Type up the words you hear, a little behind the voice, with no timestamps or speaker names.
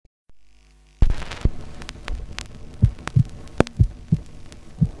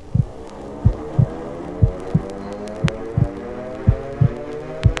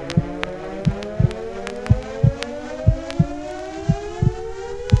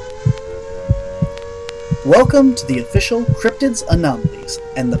Welcome to the official Cryptids, Anomalies,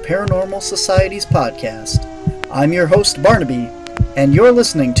 and the Paranormal Society's podcast. I'm your host, Barnaby, and you're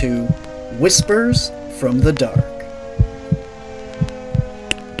listening to Whispers from the Dark.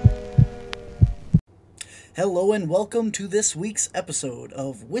 Hello and welcome to this week's episode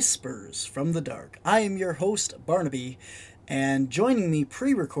of Whispers from the Dark. I am your host, Barnaby, and joining me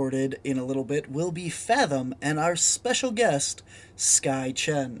pre-recorded in a little bit will be Fathom and our special guest, Skye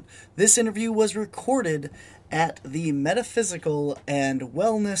Chen. This interview was recorded at the Metaphysical and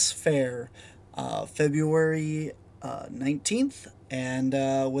Wellness Fair, February 19th, and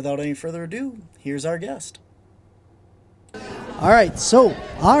without any further ado, here's our guest. All right, so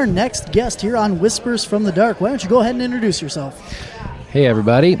our next guest here on Whispers from the Dark, why don't you go ahead and introduce yourself? Hey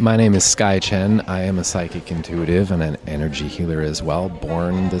everybody, my name is Skye Chen. I am a psychic intuitive and an energy healer as well,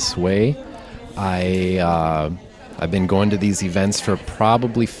 born this way. I've been going to these events for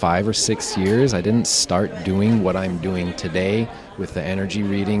probably 5 or 6 years. I didn't start doing what I'm doing today with the energy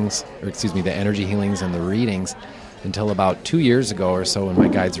readings, the energy healings and the readings until about 2 years ago or so when my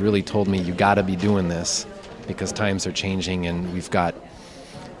guides really told me, you gotta be doing this because times are changing and we've got,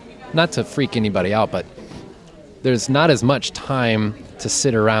 not to freak anybody out, but there's not as much time to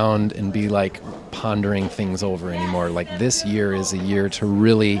sit around and be like pondering things over anymore. Like this year is a year to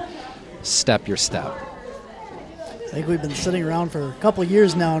really step your step. I think we've been sitting around for a couple of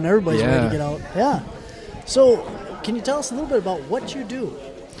years now and everybody's ready to get out. Yeah. So can you tell us a little bit about what you do?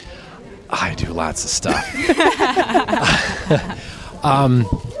 I do lots of stuff.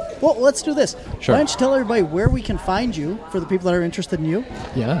 Well, let's do this. Sure. Why don't you tell everybody where we can find you for the people that are interested in you?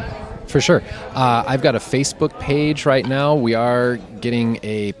 Yeah, for sure. I've got a Facebook page right now. We are getting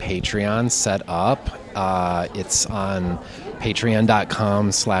a Patreon set up. It's on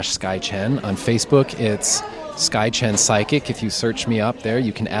patreon.com/Skye Chen. On Facebook, it's Skye Chen Psychic. If you search me up there,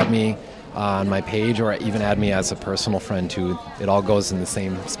 you can add me on my page or even add me as a personal friend too. It all goes in the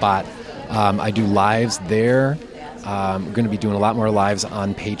same spot. I do lives there. We're going to be doing a lot more lives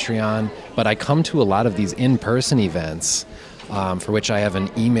on Patreon, but I come to a lot of these in-person events for which I have an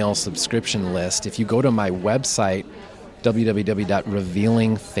email subscription list. If you go to my website,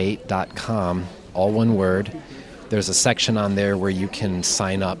 www.revealingfate.com, all one word, there's a section on there where you can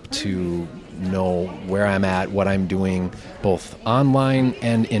sign up to know where I'm at, what I'm doing, both online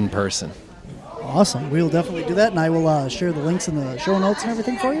and in person. Awesome. We'll definitely do that, and I will share the links in the show notes and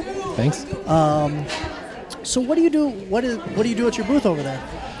everything for you. Thanks. So what do you do? What do you do at your booth over there?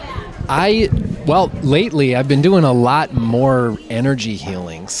 Lately I've been doing a lot more energy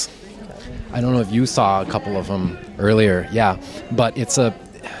healings. I don't know if you saw a couple of them earlier. Yeah, but the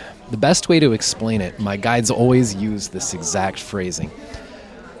best way to explain it, my guides always use this exact phrasing.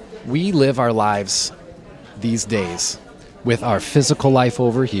 We live our lives these days with our physical life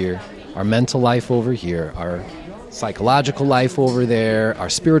over here, our mental life over here, our psychological life over there, our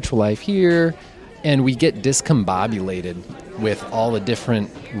spiritual life here, and we get discombobulated with all the different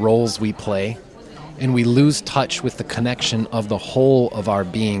roles we play, and we lose touch with the connection of the whole of our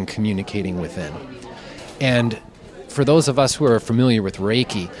being communicating within. And for those of us who are familiar with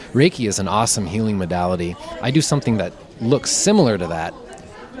Reiki is an awesome healing modality. I do something that looks similar to that,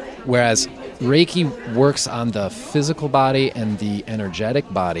 whereas Reiki works on the physical body and the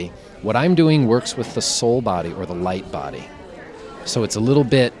energetic body. What I'm doing works with the soul body or the light body. So it's a little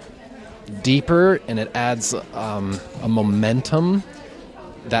bit deeper, and it adds a momentum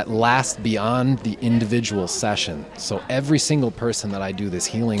that lasts beyond the individual session. So every single person that I do this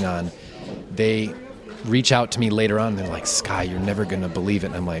healing on, they reach out to me later on, and they're like, Skye, you're never going to believe it.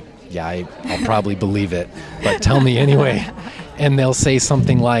 And I'm like, yeah, I'll probably believe it, but tell me anyway. And they'll say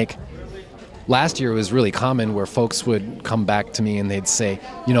something like, last year it was really common where folks would come back to me and they'd say,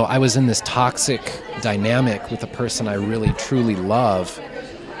 I was in this toxic dynamic with a person I really, truly love.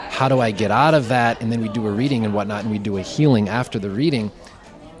 How do I get out of that? And then we do a reading and whatnot, and we do a healing after the reading.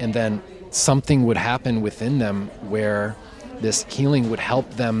 And then something would happen within them where this healing would help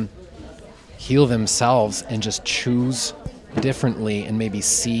them heal themselves and just choose differently and maybe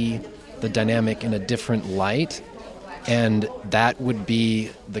see the dynamic in a different light. And that would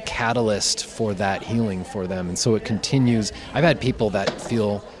be the catalyst for that healing for them. And so it continues. I've had people that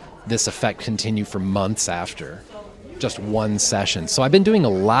feel this effect continue for months after just one session. So I've been doing a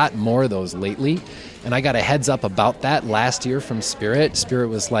lot more of those lately, and I got a heads up about that last year from Spirit. Spirit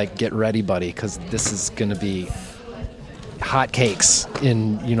was like, get ready, buddy, because this is going to be hot cakes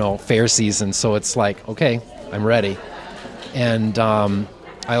in, fair season. So it's like, okay, I'm ready. And I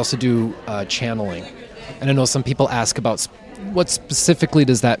also do channeling. And I know some people ask about what specifically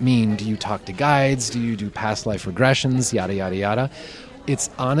does that mean? Do you talk to guides? Do you do past life regressions? Yada, yada, yada.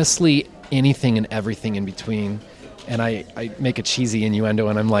 It's honestly anything and everything in between. And I make a cheesy innuendo,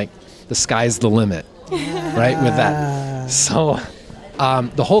 and I'm like, the sky's the limit, right, with that. So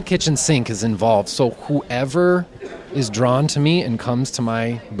the whole kitchen sink is involved. So whoever is drawn to me and comes to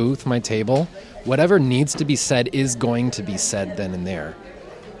my booth, my table, whatever needs to be said is going to be said then and there.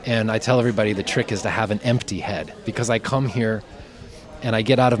 And I tell everybody the trick is to have an empty head, because I come here and I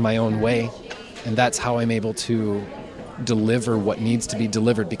get out of my own way, and that's how I'm able to deliver what needs to be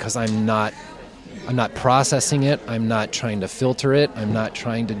delivered, because I'm not processing it, I'm not trying to filter it, I'm not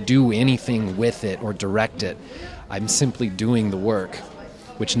trying to do anything with it or direct it. I'm simply doing the work,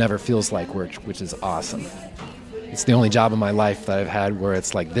 which never feels like work, which is awesome. It's the only job in my life that I've had where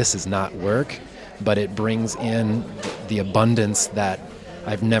it's like, this is not work, but it brings in the abundance that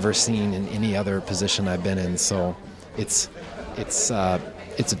I've never seen in any other position I've been in. So it's a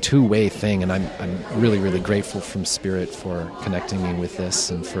two-way thing, and I'm really, really grateful from Spirit for connecting me with this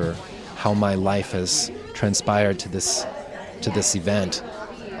and for how my life has transpired to this event,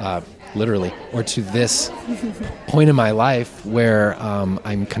 literally, or to this point in my life where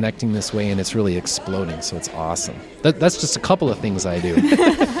I'm connecting this way, and it's really exploding. So it's awesome. That's just a couple of things I do.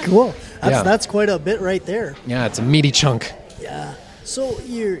 Cool. That's quite a bit right there. Yeah, it's a meaty chunk. Yeah. So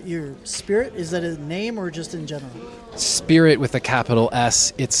your Spirit, is that a name or just in general? Spirit with a capital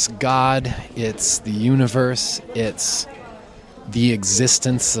S. It's God. It's the universe. It's the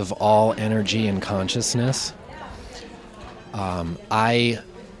existence of all energy and consciousness. I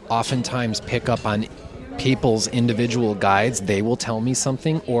oftentimes pick up on people's individual guides. They will tell me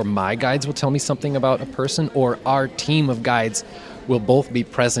something, or my guides will tell me something about a person, or our team of guides will both be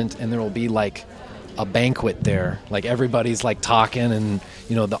present, and there will be like a banquet there. Like everybody's like talking, and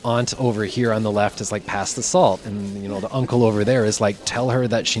the aunt over here on the left is like, pass the salt, and the uncle over there is like, tell her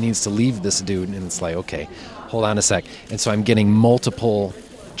that she needs to leave this dude, and it's like, okay, hold on a sec. And so I'm getting multiple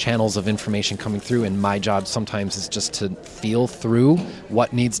channels of information coming through, and my job sometimes is just to feel through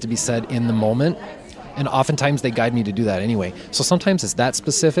what needs to be said in the moment, and oftentimes they guide me to do that anyway. So sometimes it's that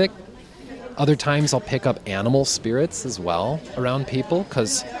specific. Other times I'll pick up animal spirits as well around people,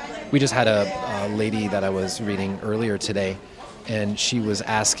 because we just had a lady that I was reading earlier today, and she was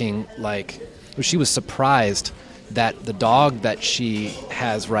asking, she was surprised that the dog that she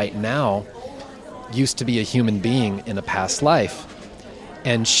has right now used to be a human being in a past life.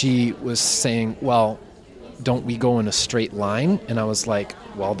 And she was saying, well, don't we go in a straight line? And I was like,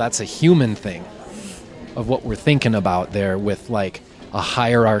 well, that's a human thing of what we're thinking about there, with like a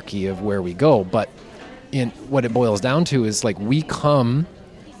hierarchy of where we go. But in what it boils down to is like, we come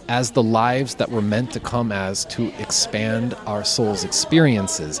as the lives that we're meant to come as, to expand our soul's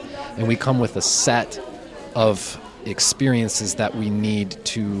experiences. And we come with a set of experiences that we need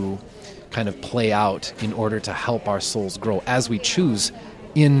to kind of play out in order to help our souls grow as we choose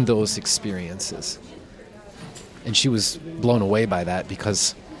in those experiences. And she was blown away by that,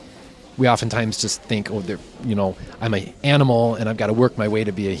 because we oftentimes just think, I'm an animal and I've got to work my way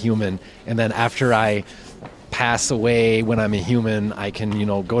to be a human, and then after I pass away when I'm a human, I can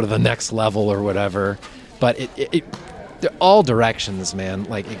go to the next level or whatever. But they're all directions, man.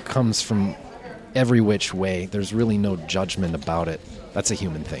 Like, it comes from every which way. There's really no judgment about it. That's a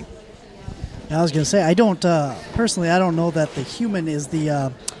human thing. I was going to say, I don't know that the human is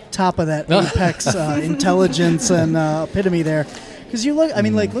the top of that apex intelligence and epitome there. Because you look,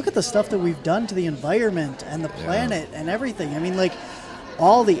 look at the stuff that we've done to the environment and the planet and everything.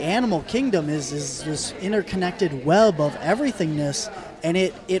 All the animal kingdom is this interconnected web of everythingness, and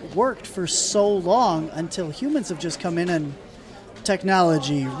it worked for so long until humans have just come in and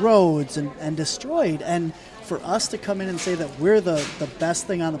technology, roads, and destroyed. And for us to come in and say that we're the best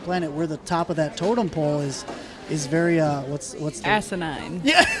thing on the planet, we're the top of that totem pole is very what's the asinine.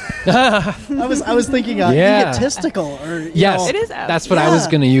 Yeah. I was thinking egotistical, or yes, it is. That's what I was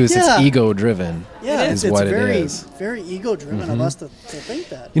going to use. Yeah. It's ego driven. Yeah, it's what very, it is. Very ego driven of us to think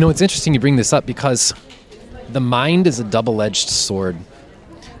that. It's interesting you bring this up, because the mind is a double-edged sword,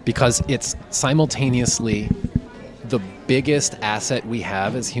 because it's simultaneously the biggest asset we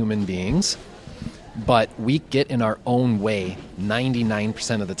have as human beings, but we get in our own way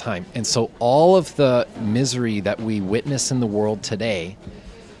 99% of the time. And so all of the misery that we witness in the world today,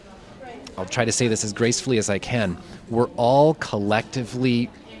 I'll try to say this as gracefully as I can, we're all collectively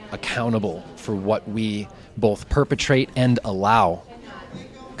accountable for what we both perpetrate and allow.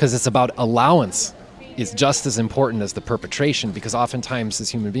 Because it's about allowance is just as important as the perpetration, because oftentimes as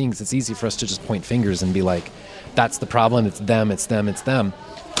human beings, it's easy for us to just point fingers and be like, that's the problem, it's them, it's them, it's them.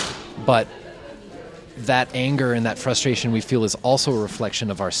 But that anger and that frustration we feel is also a reflection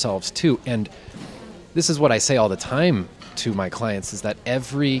of ourselves too. And this is what I say all the time to my clients is that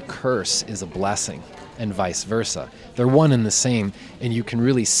every curse is a blessing and vice versa. They're one and the same, and you can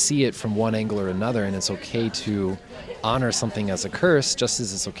really see it from one angle or another, and it's okay to honor something as a curse just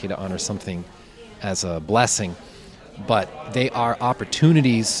as it's okay to honor something as a blessing. But they are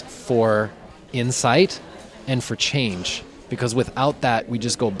opportunities for insight and for change, because without that, we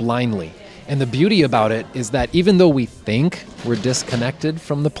just go blindly. And the beauty about it is that even though we think we're disconnected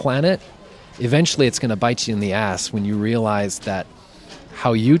from the planet, eventually it's going to bite you in the ass when you realize that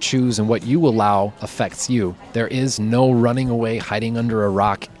how you choose and what you allow affects you. There is no running away, hiding under a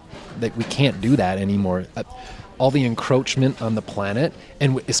rock. That we can't do that anymore. All the encroachment on the planet,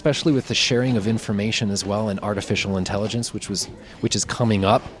 and especially with the sharing of information as well, and artificial intelligence, which is coming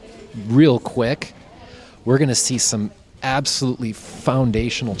up real quick, we're going to see some absolutely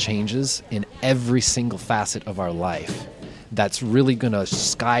foundational changes in every single facet of our life. That's really going to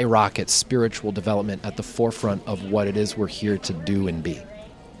skyrocket spiritual development at the forefront of what it is we're here to do and be.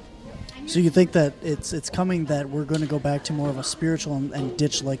 So you think that it's coming that we're going to go back to more of a spiritual and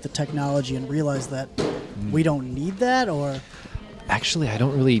ditch like the technology and realize that we don't need that? Or actually, I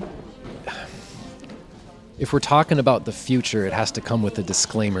don't really. If we're talking about the future, it has to come with a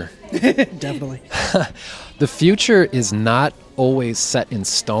disclaimer. Definitely. The future is not always set in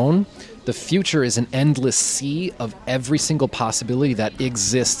stone. The future is an endless sea of every single possibility that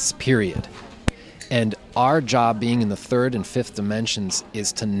exists, period. And our job, being in the third and fifth dimensions,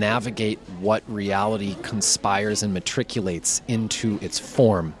 is to navigate what reality conspires and matriculates into its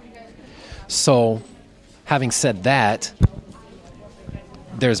form. So, having said that,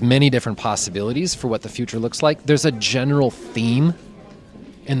 there's many different possibilities for what the future looks like. There's a general theme,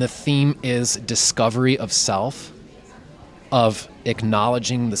 and the theme is discovery of self, of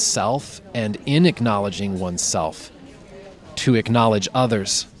acknowledging the self, and in acknowledging oneself, to acknowledge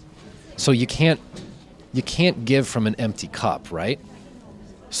others. So you can't give from an empty cup, right?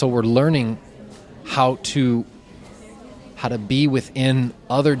 So we're learning how to be within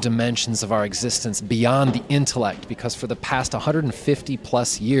other dimensions of our existence beyond the intellect, because for the past 150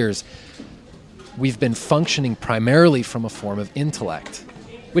 plus years, we've been functioning primarily from a form of intellect,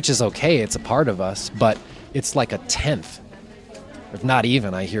 which is okay, it's a part of us, but it's like a tenth, if not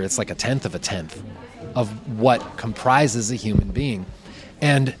even, I hear it's like a tenth of what comprises a human being.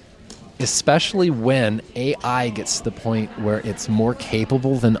 And especially when AI gets to the point where it's more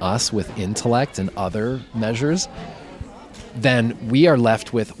capable than us with intellect and other measures, then we are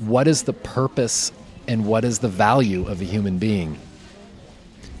left with what is the purpose and what is the value of a human being.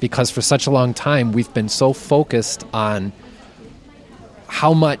 Because for such a long time, we've been so focused on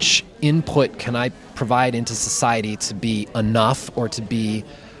how much input can I provide into society to be enough or to be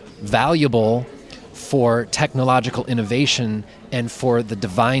valuable for technological innovation and for the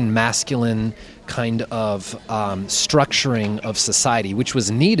divine masculine kind of structuring of society, which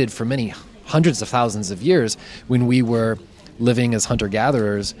was needed for many hundreds of thousands of years when we were living as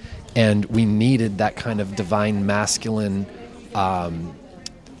hunter-gatherers, and we needed that kind of divine masculine,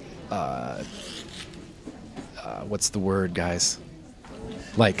 what's the word, guys?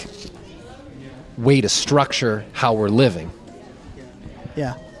 Like, way to structure how we're living.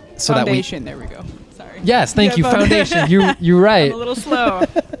 Yeah. So foundation, there we go. Sorry. Yes, thank you, foundation. You're right. I'm a little slow.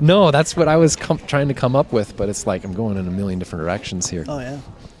 No, that's what I was trying to come up with, but it's like I'm going in a million different directions here. Oh, yeah.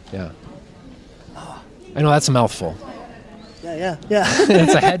 Yeah. I know that's a mouthful. Yeah.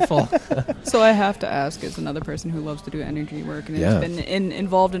 It's a headful. So I have to ask, as another person who loves to do energy work and has been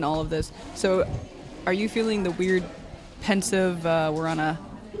involved in all of this, so are you feeling the weird, pensive, we're on a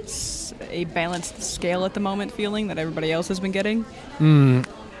balanced scale at the moment feeling that everybody else has been getting?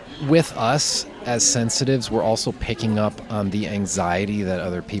 With us as sensitives, we're also picking up on the anxiety that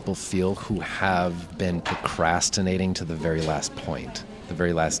other people feel who have been procrastinating to the very last point, the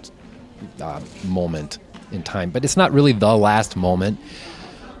very last moment in time. But it's not really the last moment.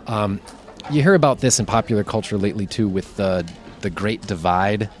 You hear about this in popular culture lately too, with the Great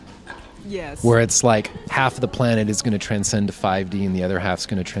Divide. Yes. Where it's like half of the planet is going to transcend to 5D and the other half's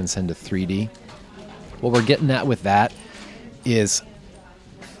going to transcend to 3D. What we're getting at with that is,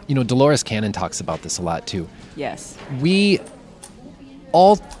 Dolores Cannon talks about this a lot too. Yes. We,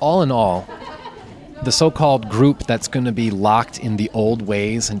 all in all, the so-called group that's going to be locked in the old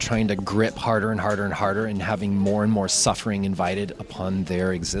ways and trying to grip harder and harder and harder and having more and more suffering invited upon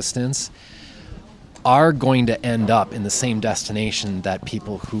their existence, are going to end up in the same destination that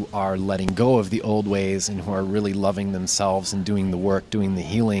people who are letting go of the old ways and who are really loving themselves and doing the work, doing the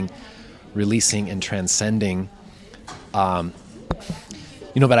healing, releasing and transcending. But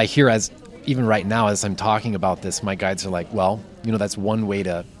I hear, as even right now as I'm talking about this, my guides are like, well, that's one way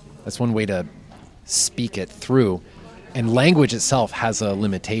to speak it through. and language itself has a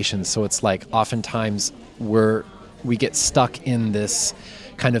limitation. So it's like oftentimes we get stuck in this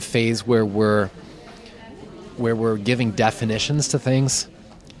kind of phase where we're giving definitions to things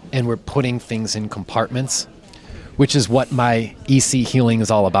and we're putting things in compartments, which is what my EC healing is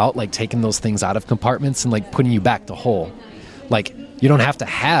all about, like taking those things out of compartments and like putting you back to whole. Like you don't have to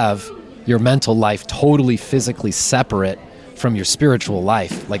have your mental life totally physically separate from your spiritual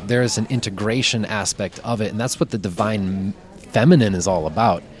life. Like there's an integration aspect of it, and that's what the divine feminine is all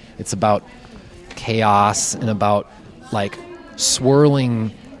about. It's about chaos and about like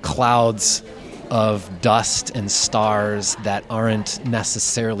swirling clouds of dust and stars that aren't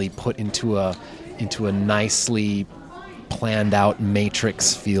necessarily put into a nicely planned out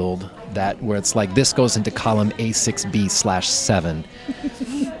matrix field where it's like this goes into column A6B/7.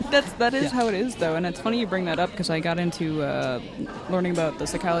 That is how it is, though, and it's funny you bring that up because I got into learning about the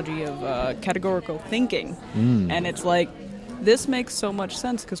psychology of categorical thinking, and it's like this makes so much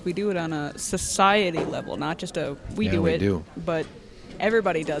sense because we do it on a society level, not just we do, but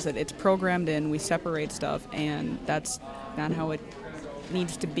everybody does it. It's programmed in. We separate stuff, and that's not how it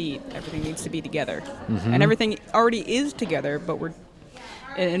needs to be. Everything needs to be together, and everything already is together. But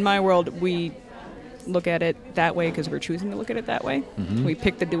in my world, we look at it that way because we're choosing to look at it that way. We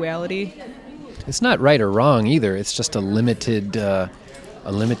pick the duality. It's not right or wrong either. It's just a limited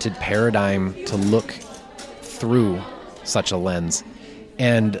paradigm to look through such a lens.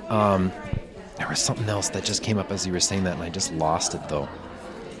 And there was something else that just came up as you were saying that, and I just lost it, though.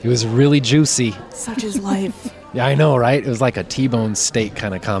 It was really juicy. Such is life. Yeah, I know, right? It was like a T-bone steak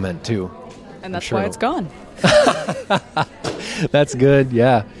kind of comment, too. And that's why it's gone. That's good,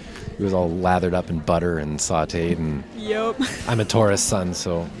 yeah. It was all lathered up in butter and sautéed. And yep. I'm a Taurus sun,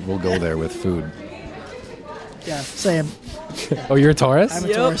 so we'll go there with food. Yeah, same. Oh, you're a Taurus? I'm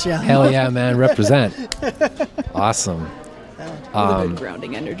a Taurus, yeah. Hell yeah, man. Represent. Awesome. Good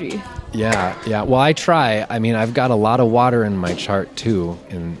grounding energy. Yeah. Well, I try. I mean, I've got a lot of water in my chart, too.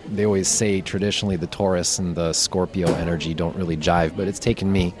 And they always say traditionally the Taurus and the Scorpio energy don't really jive. But it's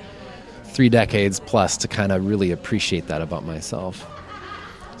taken me 3 decades plus to kind of really appreciate that about myself.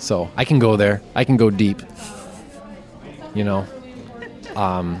 So I can go there. I can go deep. You know?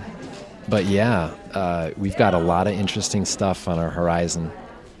 But yeah, we've got a lot of interesting stuff on our horizon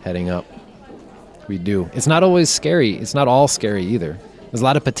heading up. We do. It's not always scary. It's not all scary either. There's a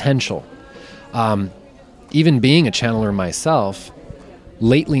lot of potential. Even being a channeler myself,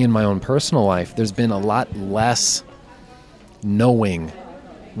 lately in my own personal life, there's been a lot less knowing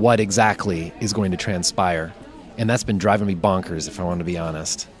what exactly is going to transpire. And that's been driving me bonkers, if I want to be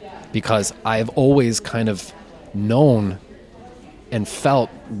honest. Because I've always kind of known and felt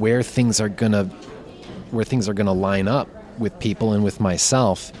where things are gonna line up with people and with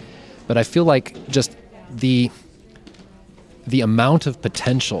myself. But I feel like just the amount of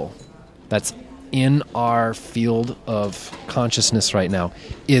potential that's in our field of consciousness right now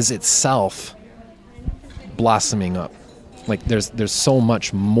is itself blossoming up. Like there's so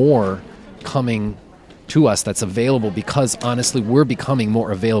much more coming to us that's available because honestly we're becoming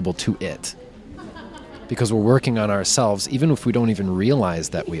more available to it. Because we're working on ourselves, even if we don't even realize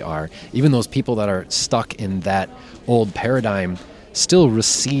that we are. Even those people that are stuck in that old paradigm still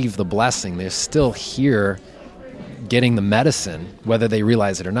receive the blessing. They're still here getting the medicine, whether they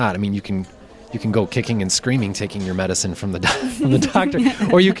realize it or not. I mean, you can go kicking and screaming taking your medicine from the doctor,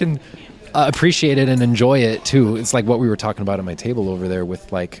 or you can appreciate it and enjoy it too. It's like what we were talking about at my table over there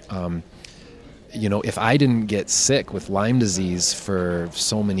with like, if I didn't get sick with Lyme disease for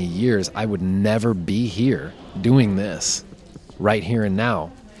so many years, I would never be here doing this right here and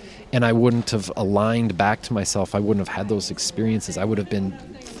now. And I wouldn't have aligned back to myself. I wouldn't have had those experiences. I would have been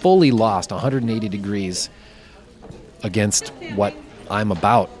fully lost 180 degrees against what I'm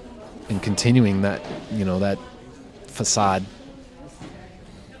about and continuing that facade.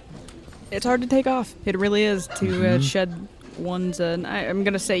 It's hard to take off. It really is to shed one's, I'm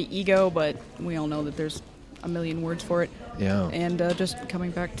going to say ego, but we all know that there's a million words for it. Yeah. And just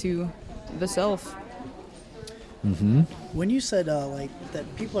coming back to the self. Mm-hmm. When you said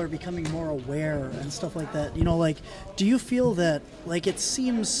that people are becoming more aware and stuff like that, do you feel that it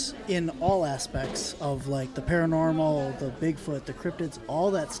seems in all aspects of the paranormal, the Bigfoot, the cryptids, all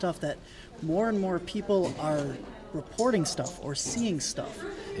that stuff, that more and more people are reporting stuff or seeing stuff?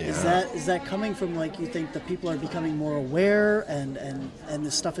 Yeah. Is that coming from you think the people are becoming more aware and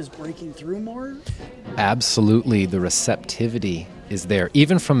this stuff is breaking through more? Absolutely, the receptivity is there,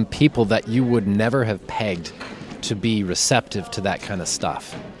 even from people that you would never have pegged to be receptive to that kind of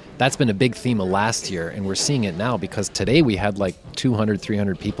stuff. That's been a big theme of last year, and we're seeing it now because today we had 200,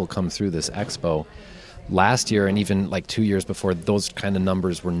 300 people come through this expo. last year and even like 2 years before, those kind of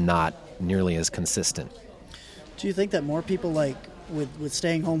numbers were not nearly as consistent. Do you think that more people, like with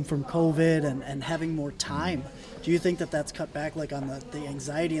staying home from COVID and having more time, do you think that that's cut back, like on the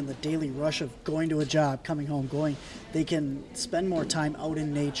anxiety and the daily rush of going to a job, coming home, they can spend more time out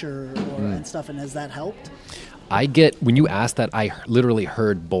in nature and stuff, and has that helped? When you asked that, I literally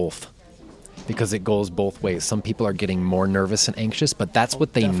heard both, because it goes both ways. Some people are getting more nervous and anxious, but that's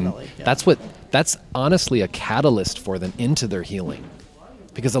what they definitely, yeah. That's honestly a catalyst for them into their healing.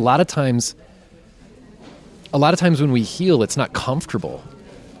 Because a lot of times when we heal, it's not comfortable.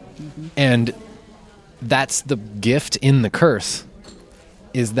 Mm-hmm. And that's the gift in the curse,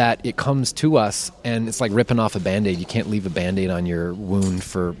 is that it comes to us and it's like ripping off a Band-Aid. You can't leave a Band-Aid on your wound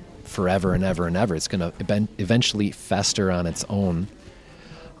for forever and ever and ever. It's going to eventually fester on its own.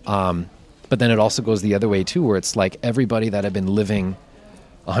 But then it also goes the other way too, where it's like everybody that had been living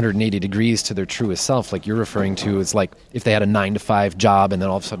 180 degrees to their truest self, like you're referring to, is like if they had a 9-to-5 job and then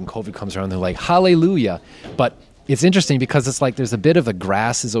all of a sudden COVID comes around, they're like, hallelujah. But it's interesting because it's like there's a bit of the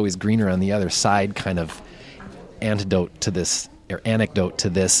grass is always greener on the other side kind of anecdote to this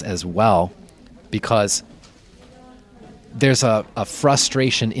as well, because there's a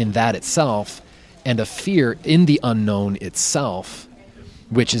frustration in that itself and a fear in the unknown itself,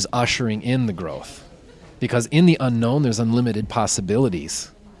 which is ushering in the growth. Because in the unknown, there's unlimited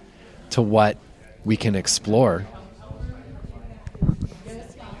possibilities to what we can explore.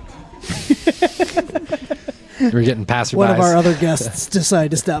 We're getting passerbys. One of our other guests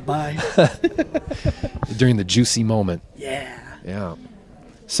decided to stop by. During the juicy moment. Yeah. Yeah.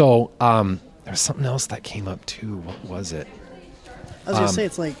 So there's something else that came up too. What was it? I was going to say,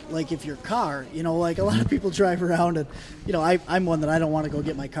 it's like if your car, like a lot of people drive around and, I'm one that I don't want to go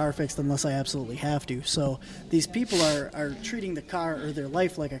get my car fixed unless I absolutely have to. So these people are treating the car or their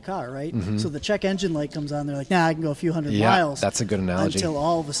life like a car, right? Mm-hmm. So the check engine light comes on, they're like, I can go a few hundred miles. That's a good analogy. Until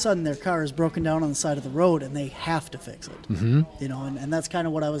all of a sudden their car is broken down on the side of the road and they have to fix it. Mm-hmm. And that's kind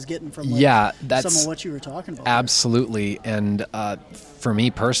of what I was getting from some of what you were talking about. Absolutely. There. And for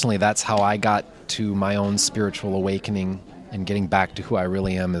me personally, that's how I got to my own spiritual awakening and getting back to who I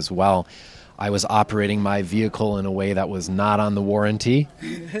really am as well. I was operating my vehicle in a way that was not on the warranty.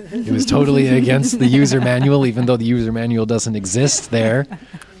 It was totally against the user manual, even though the user manual doesn't exist there.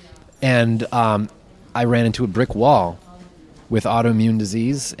 And I ran into a brick wall with autoimmune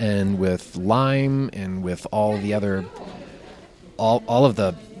disease and with Lyme and with all the other, all of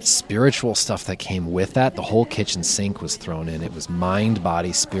the spiritual stuff that came with that. The whole kitchen sink was thrown in. It was mind,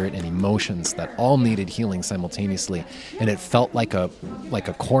 body, spirit, and emotions that all needed healing simultaneously. And it felt like a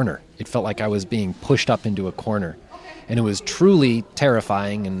corner. It felt like I was being pushed up into a corner. And it was truly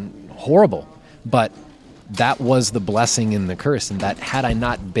terrifying and horrible. But that was the blessing in the curse. And that had I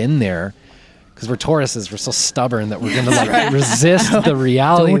not been there, because we're Tauruses, we're so stubborn that we're going to resist the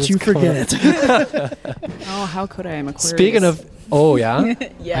reality. Don't you forget it. Oh, how could I? I'm Aquarius. Speaking of, oh yeah,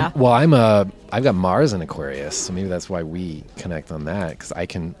 yeah. I've got Mars in Aquarius, so maybe that's why we connect on that, because I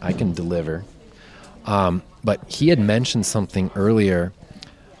can deliver. But he had mentioned something earlier,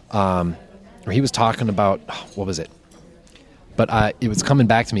 where he was talking about what was it? But it was coming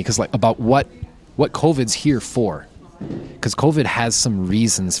back to me because about what COVID's here for, because COVID has some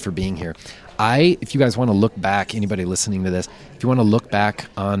reasons for being here. If you guys want to look back, anybody listening to this, if you want to look back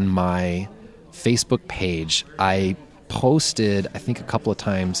on my Facebook page, I posted, I think a couple of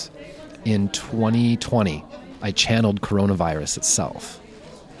times in 2020, I channeled coronavirus itself.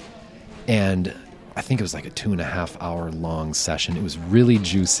 And I think it was like a 2.5 hour long session. It was really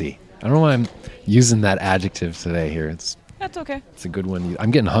juicy. I don't know why I'm using that adjective today here. That's okay. It's a good one. I'm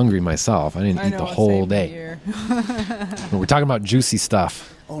getting hungry myself. I didn't eat the whole day. We're talking about juicy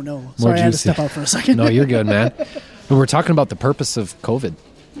stuff. Oh, no. Sorry, I had to step out for a second. No, you're good, man. But we're talking about the purpose of COVID.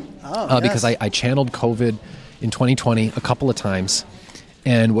 Oh, yes. Because I channeled COVID in 2020 a couple of times.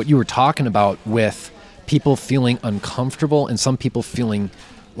 And what you were talking about with people feeling uncomfortable and some people feeling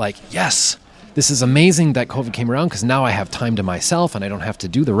like, yes, this is amazing that COVID came around because now I have time to myself and I don't have to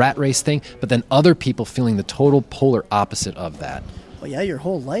do the rat race thing. But then other people feeling the total polar opposite of that. Well, yeah, your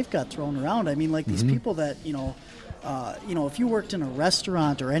whole life got thrown around. I mean, like these people that, if you worked in a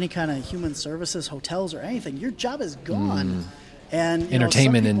restaurant or any kind of human services, hotels or anything, your job is gone. And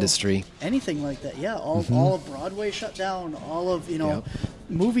entertainment industry, anything like that, yeah. All of Broadway shut down. All of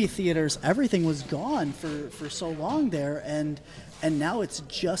movie theaters, everything was gone for so long there, and now it's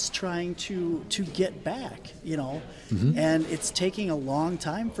just trying to get back, and it's taking a long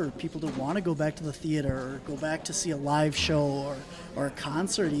time for people to want to go back to the theater or go back to see a live show or a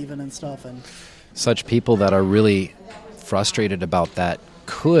concert even and stuff. And such people that are really frustrated about that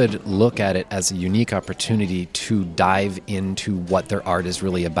could look at it as a unique opportunity to dive into what their art is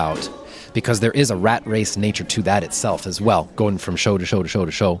really about, because there is a rat race nature to that itself as well, going from show to show to show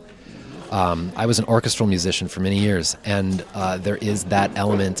to show. I was an orchestral musician for many years, and there is that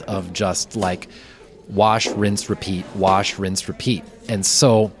element of just like wash, rinse, repeat, wash, rinse, repeat. And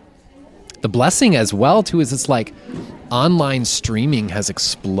so the blessing as well, too, is it's like online streaming has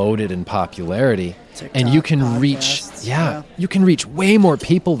exploded in popularity. TikTok, and you can reach, you can reach way more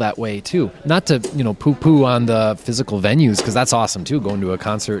people that way, too. Not to, poo-poo on the physical venues, because that's awesome, too, going to a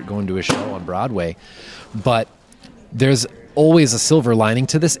concert, going to a show on Broadway. But there's always a silver lining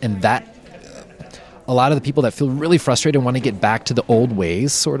to this, and that a lot of the people that feel really frustrated and want to get back to the old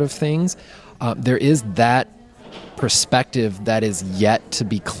ways sort of things, there is that perspective that is yet to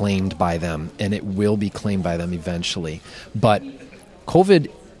be claimed by them, and it will be claimed by them eventually. But COVID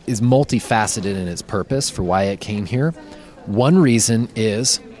is multifaceted in its purpose for why it came here. One reason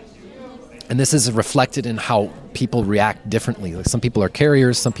is, and this is reflected in how people react differently. Like some people are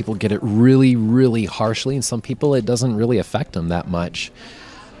carriers, some people get it really, really harshly, and some people it doesn't really affect them that much.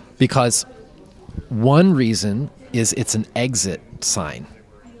 Because one reason is it's an exit sign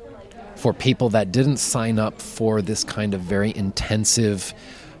for people that didn't sign up for this kind of very intensive,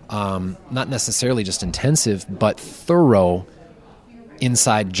 not necessarily just intensive, but thorough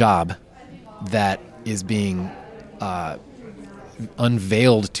inside job that is being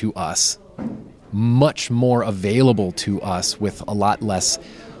unveiled to us, much more available to us with a lot less,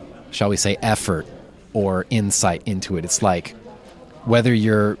 shall we say, effort or insight into it. It's like whether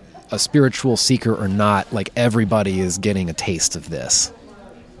you're a spiritual seeker or not, like everybody is getting a taste of this.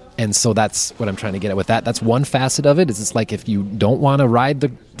 And so that's what I'm trying to get at with that. That's one facet of it. Is it's like if you don't want to ride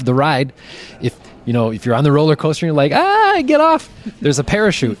the ride, if you're on the roller coaster and you're like, get off, there's a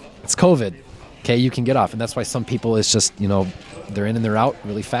parachute. It's COVID. Okay, you can get off. And that's why some people, it's just, they're in and they're out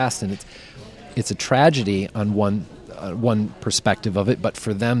really fast. And it's a tragedy on one perspective of it, but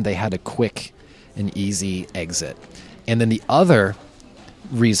for them, they had a quick and easy exit. And then the other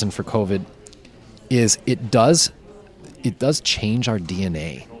reason for COVID is it does change our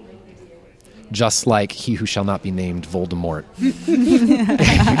DNA. Just like he who shall not be named, Voldemort. You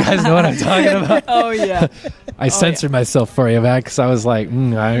guys know what I'm talking about? Oh, yeah. I censored myself for you, Matt, because I was like,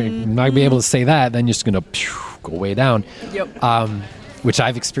 I'm not going to be able to say that. Then you're just going to go way down. Yep. Which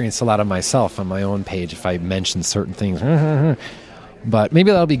I've experienced a lot of myself on my own page if I mention certain things. But maybe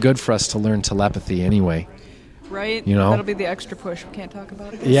that'll be good for us to learn telepathy anyway. Right? That'll be the extra push. We can't talk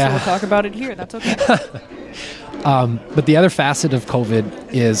about it. Yeah. So we'll talk about it here. That's okay. But the other facet of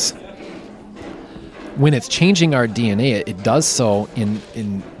COVID is when it's changing our DNA, it does so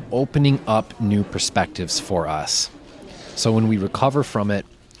in opening up new perspectives for us. So when we recover from it,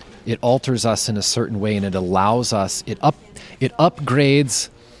 it alters us in a certain way, and it allows us, it upgrades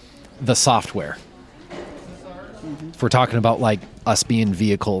the software. If we're talking about like us being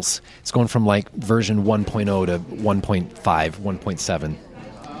vehicles, it's going from like version 1.0 to 1.5, 1.7,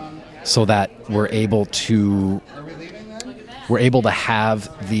 so that we're able to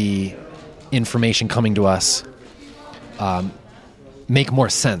have the information coming to us make more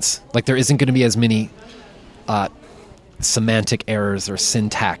sense. Like there isn't going to be as many semantic errors or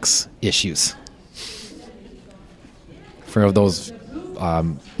syntax issues. For those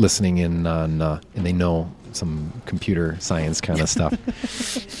listening in on, and they know some computer science kind of stuff.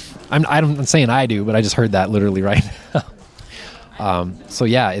 I'm saying I do, but I just heard that literally right now. So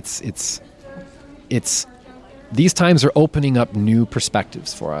yeah, it's these times are opening up new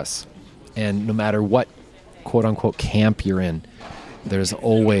perspectives for us. And no matter what quote-unquote camp you're in, there's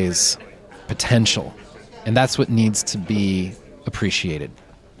always potential. And that's what needs to be appreciated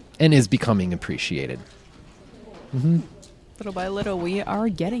and is becoming appreciated. Mm-hmm. Little by little, we are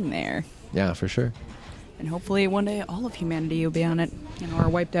getting there. Yeah, for sure. And hopefully one day all of humanity will be on it, or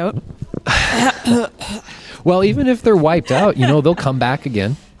wiped out. Well, even if they're wiped out, they'll come back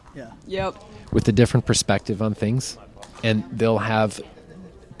again. Yeah. Yep. With a different perspective on things. And they'll have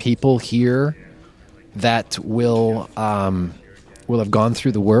people here that will have gone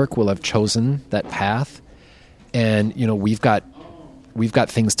through the work, will have chosen that path, and we've got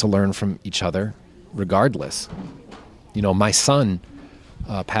things to learn from each other, regardless. My son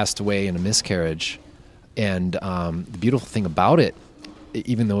passed away in a miscarriage, and the beautiful thing about it,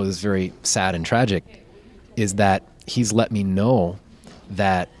 even though it was very sad and tragic, is that he's let me know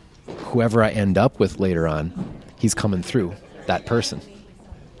that whoever I end up with later on, he's coming through that person.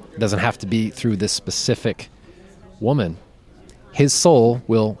 It doesn't have to be through this specific woman. His soul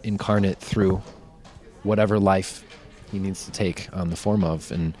will incarnate through whatever life he needs to take on the form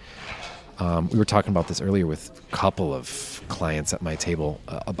of. And We were talking about this earlier with a couple of clients at my table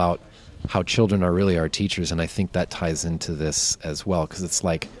about how children are really our teachers, and I think that ties into this as well, because it's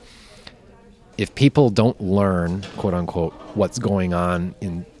like, if people don't learn, quote unquote, what's going on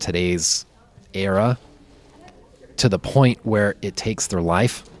in today's era to the point where it takes their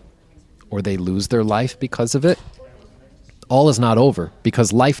life or they lose their life because of it, all is not over,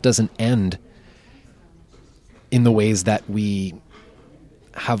 because life doesn't end in the ways that we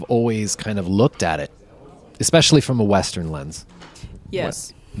have always kind of looked at it, especially from a Western lens.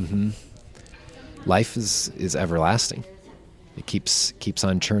 Yes. Mm-hmm. Life is everlasting. It keeps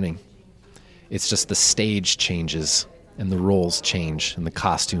on churning. It's just the stage changes and the roles change and the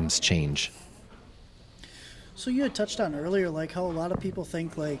costumes change. So you had touched on earlier, like how a lot of people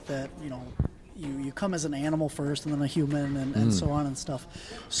think like that, you come as an animal first and then a human and so on and stuff.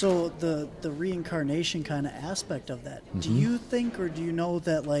 So the reincarnation kind of aspect of that, do you think, or do you know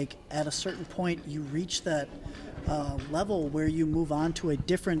that like at a certain point you reach that level where you move on to a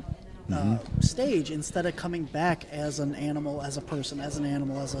different stage instead of coming back as an animal, as a person, as an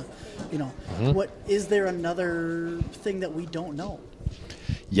animal, as a, what is there another thing that we don't know?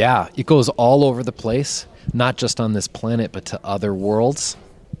 Yeah, it goes all over the place, not just on this planet, but to other worlds.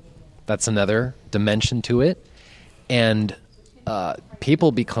 That's another dimension to it. And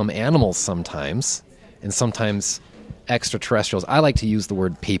people become animals sometimes, and sometimes extraterrestrials. I like to use the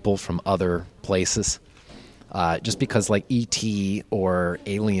word people from other places. Just because like E.T. or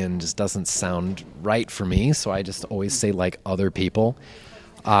Alien just doesn't sound right for me, so I just always say like other people.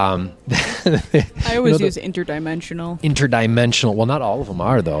 I always use interdimensional. Interdimensional. Well, not all of them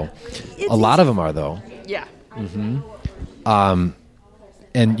are, though. A lot of them are, though. Yeah. Mm-hmm.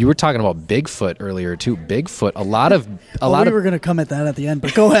 And you were talking about Bigfoot earlier too. Bigfoot. We were going to come at that at the end,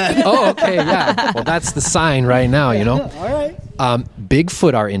 but go ahead. Oh, okay, yeah. Well, that's the sign right now, you know. All right.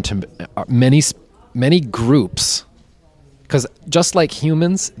 Bigfoot are into many groups, because just like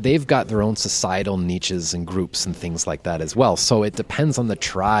humans, they've got their own societal niches and groups and things like that as well. So it depends on the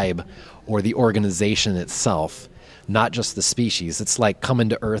tribe or the organization itself, not just the species. It's like coming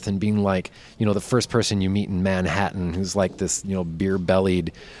to Earth and being like, the first person you meet in Manhattan who's like this,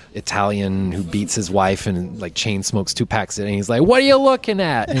 beer-bellied Italian who beats his wife and like chain smokes 2 packs a day, and he's like, "What are you looking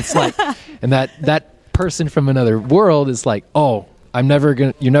at?" And it's like, and that person from another world is like, "Oh, you're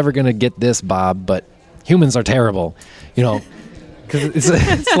never gonna get this, Bob, but humans are terrible," because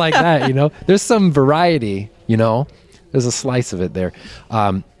it's like that, There's some variety, There's a slice of it there.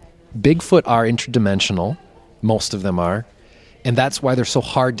 Bigfoot are interdimensional, most of them are, and that's why they're so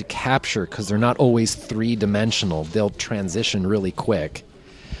hard to capture, because they're not always 3-dimensional. They'll transition really quick.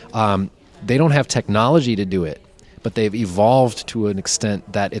 They don't have technology to do it, but they've evolved to an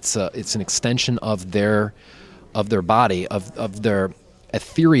extent that it's an extension of their body, of their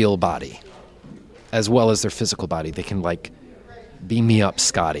ethereal body, as well as their physical body. They can like beam me up,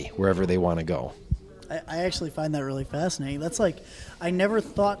 Scotty, wherever they want to go. I actually find that really fascinating. That's like, I never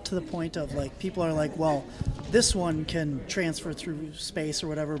thought to the point of like, people are like, well, this one can transfer through space or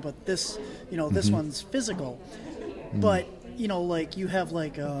whatever, but this, this one's physical. But, like you have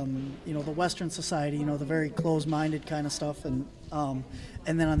like, the Western society, the very closed-minded kind of stuff. And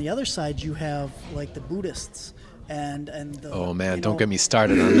then on the other side, you have like the Buddhists. Oh man, don't get me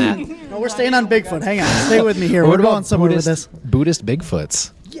started on that. No, we're staying on Bigfoot. Hang on, stay with me here. We're going somewhere with this. Buddhist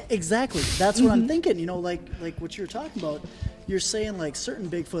Bigfoots. Yeah, exactly. That's what I'm thinking. Like what you're talking about. You're saying like certain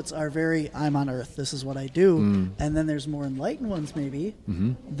Bigfoots are very, I'm on Earth. This is what I do. And then there's more enlightened ones maybe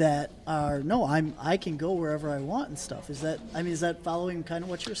that are I can go wherever I want and stuff. Is that following kind of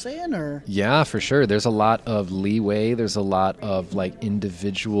what you're saying, or? Yeah, for sure. There's a lot of leeway. There's a lot of like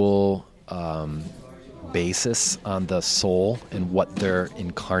individual basis on the soul and what they're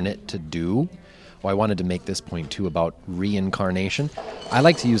incarnate to do. Well, I wanted to make this point too about reincarnation. I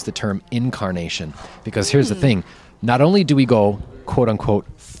like to use the term incarnation, because here's the thing. Not only do we go, quote unquote,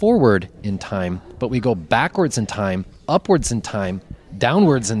 forward in time, but we go backwards in time, upwards in time,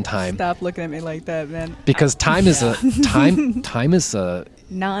 downwards in time. Stop looking at me like that, man. Because time is time is a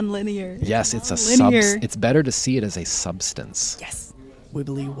non-linear. Yes, it's a it's better to see it as a substance. Yes.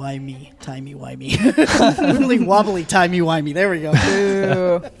 Wibbly, why me? Timey, why me? Wibbly, wobbly, timey, why me? There we go.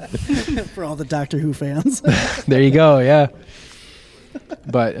 For all the Doctor Who fans. There you go, yeah.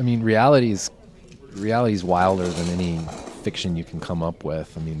 But, I mean, reality's wilder than any fiction you can come up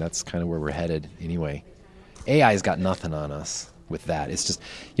with. I mean, that's kind of where we're headed anyway. AI's got nothing on us with that. It's just,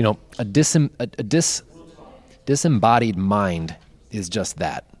 a disembodied mind is just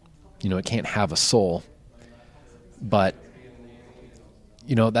that. It can't have a soul. But...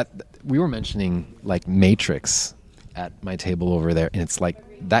 that we were mentioning like Matrix at my table over there, and it's like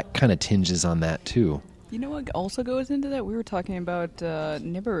that kind of tinges on that too. You know what also goes into that? We were talking about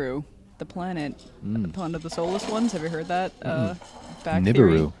Nibiru, the planet, the planet of the soulless ones. Have you heard that? Back Nibiru?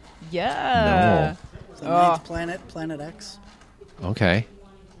 Theory? Yeah. The ninth planet, Planet X. Okay.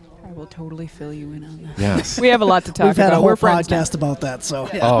 I will totally fill you in on that. Yes. We have a lot to talk We've had about. a whole We're friends podcast now. about that, so.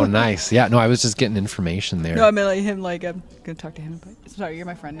 Yeah. Oh, nice. Yeah, no, I was just getting information there. No, I mean like him. Like I'm gonna talk to him. But, sorry, you're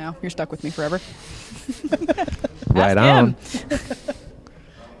my friend now. You're stuck with me forever. Right Ask on. him.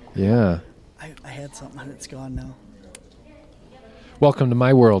 Yeah. I had something and it's gone now. Welcome to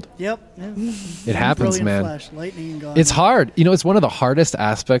my world. Yep. It happens, Brilliant man. Flash, lightning gone. It's hard. You know, it's one of the hardest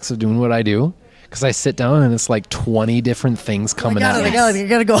aspects of doing what I do because I sit down and it's like 20 different things coming at me. I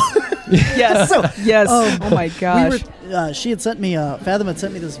gotta go. Yes. So, yes. Oh my gosh. She had sent me, Fathom had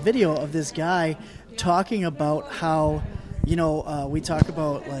sent me this video of this guy talking about how, we talk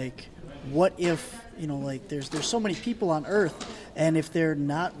about like, what if, like there's so many people on Earth, and if they're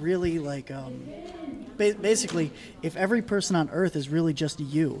not really like, basically, if every person on Earth is really just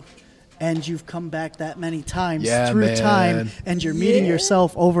you, and you've come back that many times through time, and you're meeting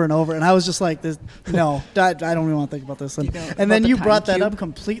yourself over and over, and I was just like, "This, no, I don't even want to think about this." And then you brought that up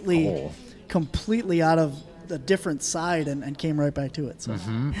completely out of a different side, and came right back to it. So.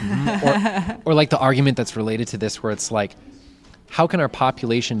 Or like the argument that's related to this, where it's like, how can our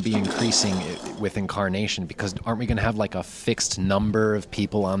population be increasing with incarnation? Because aren't we going to have like a fixed number of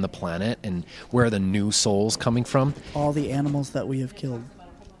people on the planet? And where are the new souls coming from? All the animals that we have killed.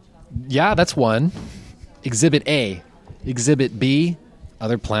 Yeah, that's one. Exhibit A. Exhibit B,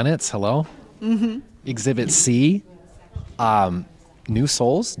 other planets, hello? Mm-hmm. Exhibit C, new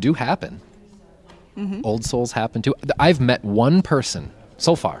souls do happen. Mm-hmm. Old souls happen too. I've met one person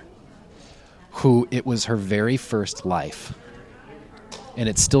so far who it was her very first life. And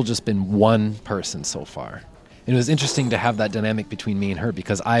it's still just been one person so far. And it was interesting to have that dynamic between me and her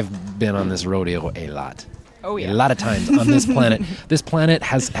because I've been on this rodeo a lot. Oh, yeah. A lot of times on this planet. This planet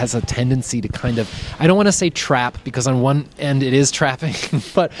has a tendency to kind of, I don't want to say trap, because on one end it is trapping,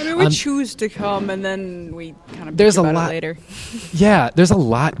 but... I mean, we choose to come, and then we kind of there's think about a lot, it later. Yeah, there's a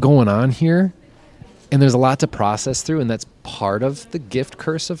lot going on here, and there's a lot to process through, and that's part of the gift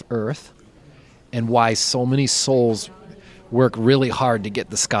curse of Earth, and why so many souls work really hard to get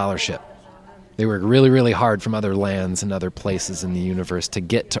the scholarship. They work really, really hard from other lands and other places in the universe to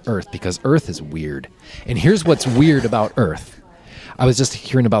get to Earth, because Earth is weird. And here's what's weird about Earth. I was just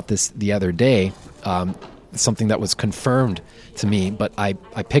hearing about this the other day, something that was confirmed to me, but I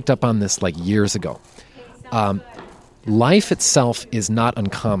picked up on this like years ago. Life itself is not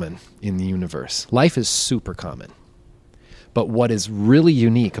uncommon in the universe. Life is super common. But what is really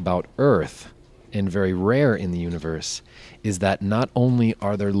unique about Earth, and very rare in the universe, is that not only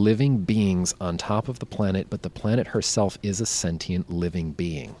are there living beings on top of the planet, but the planet herself is a sentient living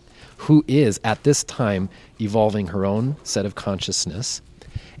being who is, at this time, evolving her own set of consciousness.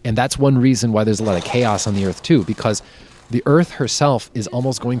 And that's one reason why there's a lot of chaos on the Earth, too, because the Earth herself is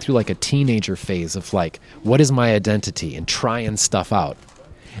almost going through like a teenager phase of like, what is my identity, and trying stuff out.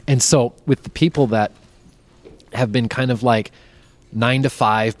 And so with the people that have been kind of like 9 to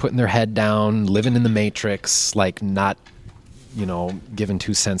 5, putting their head down, living in the matrix, like not, giving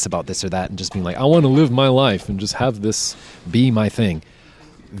 2 cents about this or that, and just being like, I want to live my life and just have this be my thing.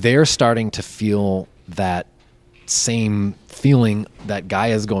 They're starting to feel that same feeling that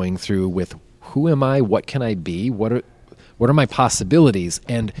Gaia's going through with, who am I? What can I be? What are my possibilities?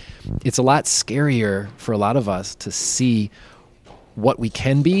 And it's a lot scarier for a lot of us to see what we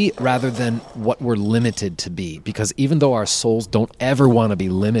can be rather than what we're limited to be. Because even though our souls don't ever want to be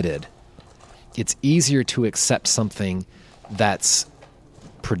limited, it's easier to accept something that's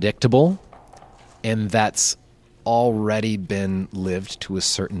predictable and that's already been lived to a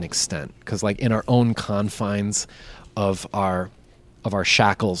certain extent. Because like in our own confines of our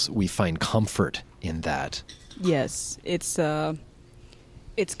shackles, we find comfort in that. Yes, it's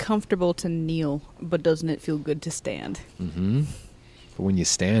comfortable to kneel, but doesn't it feel good to stand? Mm-hmm. But when you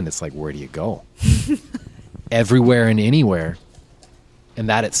stand, it's like, where do you go? Everywhere and anywhere. And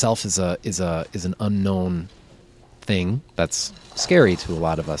that itself is an unknown thing that's scary to a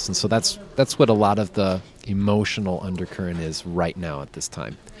lot of us. And so that's what a lot of the emotional undercurrent is right now at this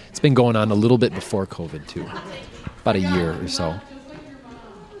time. It's been going on a little bit before COVID too, about a year or so.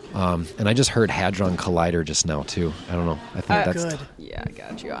 And I just heard Hadron Collider just now too. I don't know. I think that's good. Yeah, I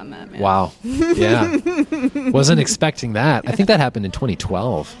got you on that, man. Wow. Yeah. Wasn't expecting that. I think that happened in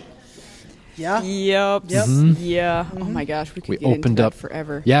 2012. Yeah. Yep. Mm-hmm. Yeah. Oh my gosh, we could get opened into up that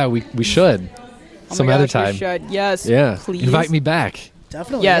forever. Yeah, we should. Oh Some my other gosh, time. we should. Yes. Yeah. Please. Invite me back.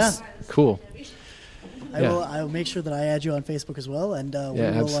 Definitely. Yes. Yeah. Cool. I will make sure that I add you on Facebook as well, and we will,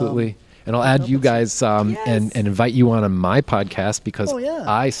 absolutely. And I'll add you guys and invite you on my podcast because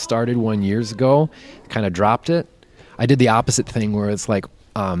I started 1 year ago, kind of dropped it. I did the opposite thing where it's like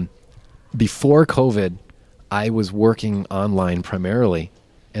before COVID, I was working online primarily.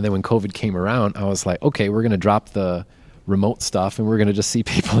 And then when COVID came around, I was like, okay, we're going to drop the remote stuff and we're going to just see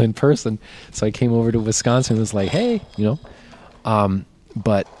people in person. So I came over to Wisconsin and was like, hey,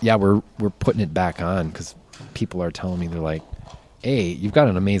 but yeah, we're putting it back on because people are telling me, they're like, hey, you've got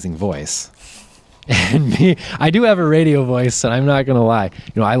an amazing voice. And me, I do have a radio voice, and I'm not going to lie.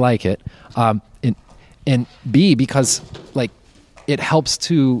 I like it. And B, because like it helps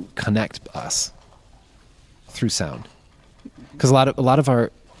to connect us through sound. Because a lot of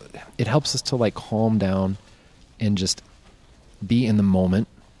our, it helps us to like calm down and just be in the moment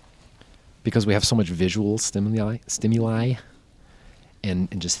because we have so much visual stimuli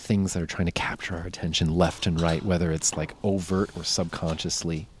and just things that are trying to capture our attention left and right, whether it's like overt or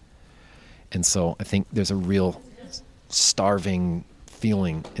subconsciously. And so I think there's a real starving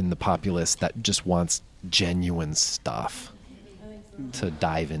feeling in the populace that just wants genuine stuff to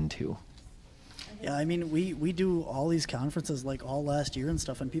dive into. Yeah, I mean, we do all these conferences like all last year and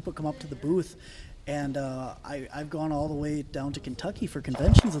stuff, and people come up to the booth, and I've gone all the way down to Kentucky for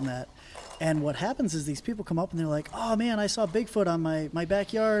conventions and that. And what happens is these people come up and they're like, oh man, I saw Bigfoot on my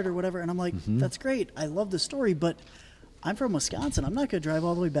backyard or whatever. And I'm like, that's great. I love the story, but I'm from Wisconsin. I'm not going to drive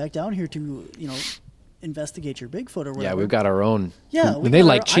all the way back down here to, investigate your Bigfoot or whatever. Yeah, we've got our own. Yeah. They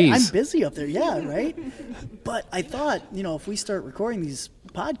like cheese. I'm busy up there. Yeah, right? But I thought, if we start recording these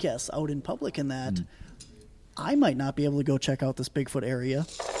podcasts out in public and that, I might not be able to go check out this Bigfoot area,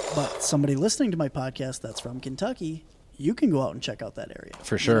 but somebody listening to my podcast that's from Kentucky, you can go out and check out that area.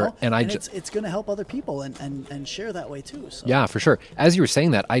 For sure. And it's going to help other people and share that way too. So. Yeah, for sure. As you were saying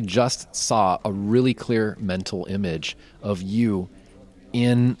that, I just saw a really clear mental image of you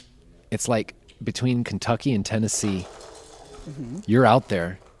it's like between Kentucky and Tennessee. You're out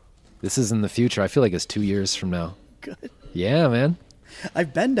there. This is in the future. I feel like it's 2 years from now. Good. Yeah, man.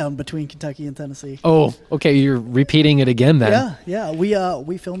 I've been down between Kentucky and Tennessee. Oh, okay. You're repeating it again then. Yeah.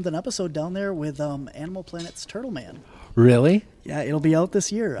 We filmed an episode down there with Animal Planet's Turtle Man. Really? Yeah, it'll be out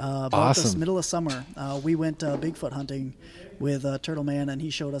this year. About this Awesome. middle of summer. We went Bigfoot hunting with Turtle Man, and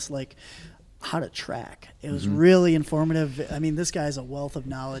he showed us like how to track. It was really informative. I mean, this guy's a wealth of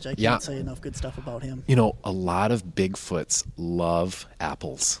knowledge. I can't say enough good stuff about him. A lot of Bigfoots love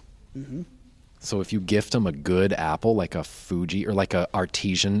apples. So if you gift them a good apple, like a Fuji or like a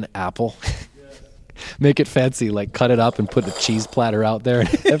artesian apple, make it fancy, like cut it up and put a cheese platter out there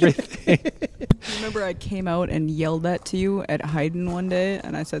and everything. Remember I came out and yelled that to you at Hayden one day,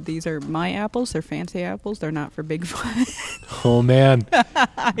 and I said, these are my apples, they're fancy apples, they're not for Bigfoot. Oh man,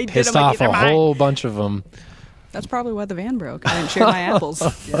 pissed off a whole mine. bunch of them. That's probably why the van broke. I didn't share my apples.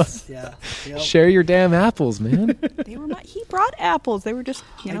 Yes, yeah. Yep. Share your damn apples, man. They were he brought apples. They were just,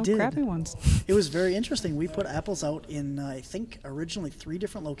 crappy ones. It was very interesting. We put apples out in, I think, originally 3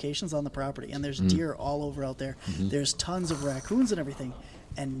 different locations on the property, and there's deer all over out there. There's tons of raccoons and everything,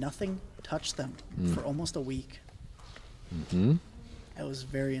 and nothing touched them for almost a week. It was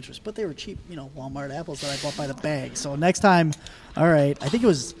very interesting. But they were cheap, Walmart apples that I bought by the bag. So next time, all right, I think it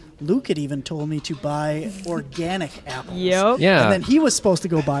was Luke had even told me to buy organic apples. Yep. Yeah. And then he was supposed to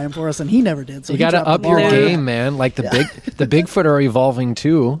go buy them for us, and he never did. So you got to up your game, man. Like the Bigfoot are evolving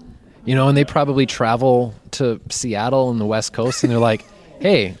too, and they probably travel to Seattle and the West Coast, and they're like,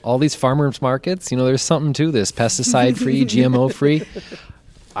 hey, all these farmers markets, there's something to this, pesticide-free, GMO-free.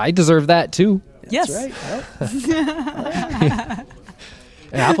 I deserve that too. Yes. That's right. Yep.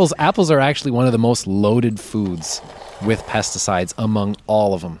 And apples are actually one of the most loaded foods with pesticides among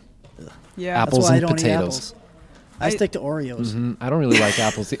all of them. Yeah. Apples That's why and I don't potatoes. Eat apples. I stick to Oreos. I don't really like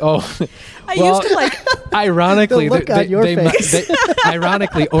apples. Oh, I used to like. Ironically, The look on your face.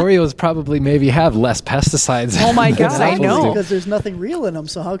 Ironically, Oreos probably maybe have less pesticides. Oh my God, than I apples know. do. Because there's nothing real in them,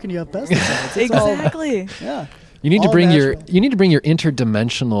 so how can you have pesticides? It's Exactly. Yeah. You need to All bring natural. your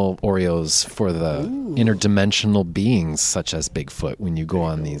interdimensional Oreos for the interdimensional beings such as Bigfoot when you go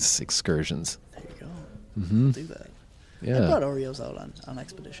on these excursions. There you go. I'll do that. Yeah. I brought Oreos out on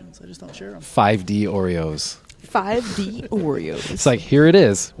expeditions. I just don't share them. 5D Oreos. 5D Oreos. It's like, here it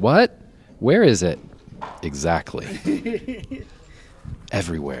is. What? Where is it? Exactly.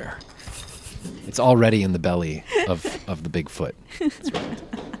 Everywhere. It's already in the belly of the Bigfoot. That's right.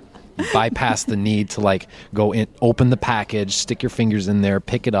 You bypass the need to like go in, open the package, stick your fingers in there,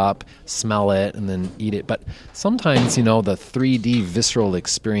 pick it up, smell it, and then eat it. But sometimes, the 3D visceral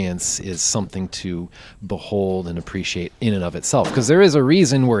experience is something to behold and appreciate in and of itself. Because there is a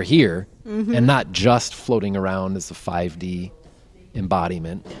reason we're here and not just floating around as a 5D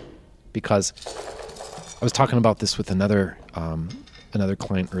embodiment. Because I was talking about this with another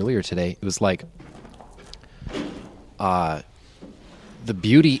client earlier today. It was like the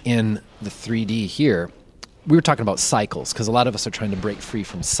beauty in the 3D here. We were talking about cycles because a lot of us are trying to break free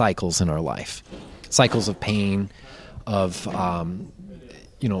from cycles in our life, cycles of pain, of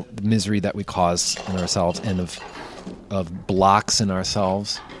the misery that we cause in ourselves, and of blocks in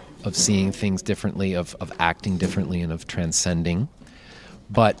ourselves, of seeing things differently, of acting differently, and of transcending.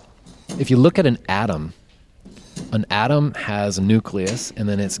 But if you look at an atom has a nucleus, and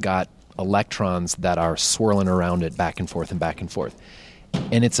then it's got electrons that are swirling around it back and forth and back and forth.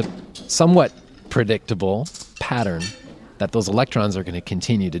 And it's a somewhat predictable pattern that those electrons are going to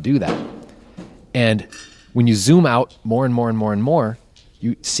continue to do that. And when you zoom out more and more and more and more,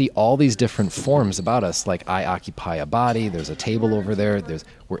 you see all these different forms about us. Like, I occupy a body, there's a table over there,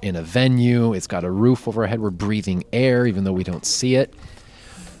 we're in a venue, it's got a roof over our head, we're breathing air even though we don't see it.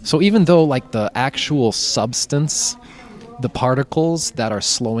 So even though like the actual substance, the particles that are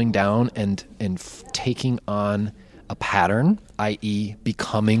slowing down and taking on a pattern, i.e.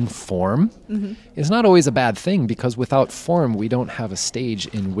 becoming form, is not always a bad thing, because without form, we don't have a stage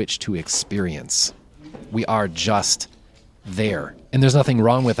in which to experience. We are just there. And there's nothing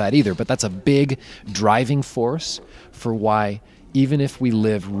wrong with that either, but that's a big driving force for why, even if we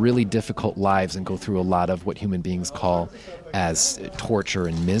live really difficult lives and go through a lot of what human beings call as torture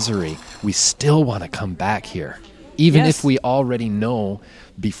and misery, we still want to come back here. Even if we already know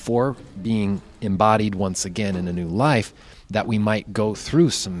before being embodied once again in a new life that we might go through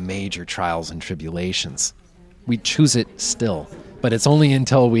some major trials and tribulations. We choose it still. But it's only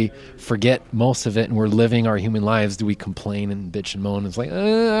until we forget most of it and we're living our human lives do we complain and bitch and moan. It's like,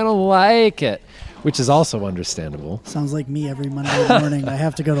 I don't like it, which is also understandable. Sounds like me every Monday morning. I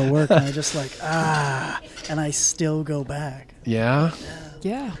have to go to work and I just like, and I still go back. Yeah?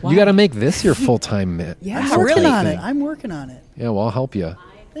 Yeah. Wow. You got to make this your full-time I'm working on it. I'm working on it. Yeah, well, I'll help you.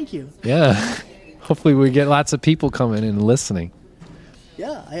 Thank you. Yeah. Hopefully we get lots of people coming and listening.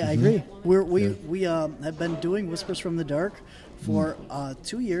 Yeah, I agree. We have been doing Whispers from the Dark for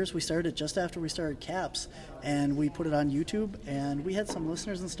 2 years. We started just after we started CAPS, and we put it on YouTube, and we had some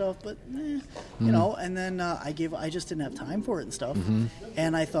listeners and stuff, but and then I just didn't have time for it and stuff.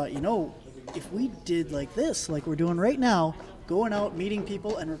 And I thought, if we did like this, like we're doing right now, going out, meeting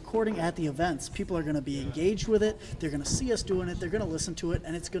people, and recording at the events, people are going to be engaged with it. They're going to see us doing it. They're going to listen to it,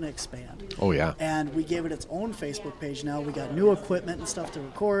 and it's going to expand. Oh, yeah. And we gave it its own Facebook page now. We got new equipment and stuff to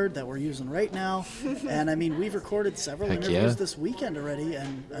record that we're using right now. And, we've recorded several interviews this weekend already,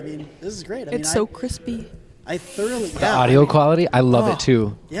 and, this is great. It's so crispy. I thoroughly... The audio quality, I love it,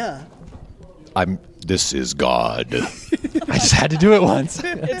 too. Yeah. This is God. I just had to do it once.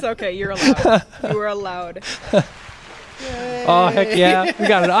 It's okay. You're allowed. You are allowed. Oh, heck yeah. We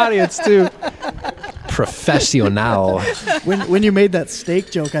got an audience, too. Professional. When you made that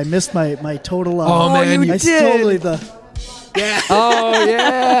steak joke, I missed my total... oh, man. I totally Yeah. Oh,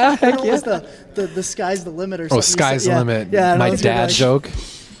 yeah. Heck yeah. Was the sky's the limit or something. Oh, sky's the limit. Yeah, my dad joke.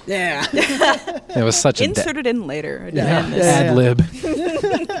 Yeah. It was such Inserted in later. Ad lib.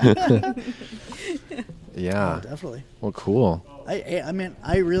 Yeah. Oh, definitely. Well, cool.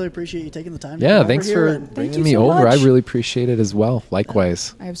 I really appreciate you taking the time to come thanks over for bringing me over. I really appreciate it as well.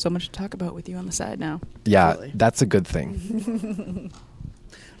 Likewise. I have so much to talk about with you on the side now. Yeah, that's a good thing.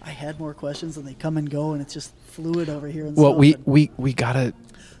 I had more questions and they come and go, and it's just fluid over here. And well, we gotta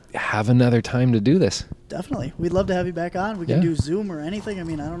have another time to do this. Definitely, we'd love to have you back on. We can do Zoom or anything. I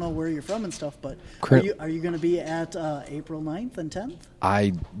don't know where you're from and stuff, but are you going to be at April 9th and 10th?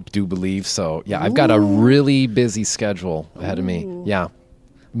 I do believe so. Yeah, I've got a really busy schedule ahead of me. Yeah,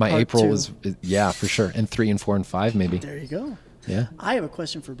 my Part April 2. is for sure, and 3 and 4 and 5 maybe. There you go. Yeah. I have a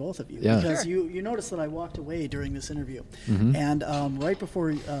question for both of you. Yeah. Because you noticed that I walked away during this interview. And right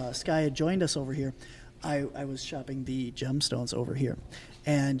before Skye had joined us over here, I was shopping the gemstones over here.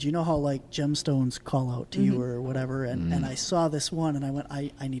 And you know how like gemstones call out to you or whatever, and I saw this one and I went,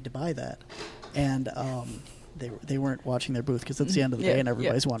 I need to buy that. And they weren't watching their booth because it's the end of the day and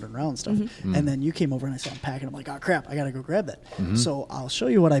everybody's wandering around and stuff. And then you came over and I saw them packing. I'm like, oh crap, I gotta go grab that. So I'll show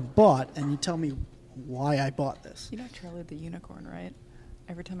you what I bought and you tell me why I bought this. You know Charlie the Unicorn, right?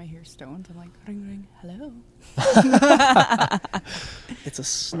 Every time I hear stones, I'm like, ring, ring, hello. It's a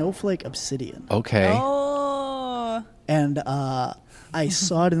snowflake obsidian. Okay. Oh. And I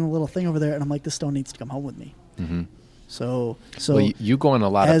saw it in the little thing over there, and I'm like, this stone needs to come home with me. Mm-hmm. So well, you go on a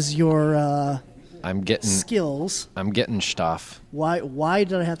lot as your I'm getting skills. I'm getting stuff. Why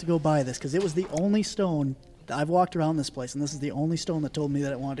did I have to go buy this? Because it was the only stone. I've walked around this place, and this is the only stone that told me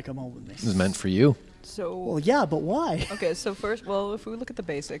that it wanted to come home with me. It was meant for you. So well, yeah, but why? Okay, so first, well, if we look at the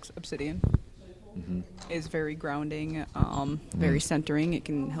basics, obsidian is very grounding, very centering. It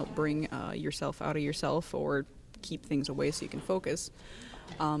can help bring yourself out of yourself or keep things away so you can focus.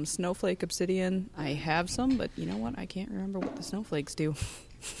 Snowflake obsidian, I have some, but you know what? I can't remember what the snowflakes do.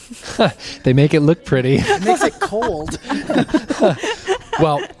 They make it look pretty. It makes it cold.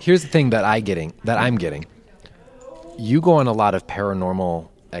 Well, here's the thing that I'm getting. You go on a lot of paranormal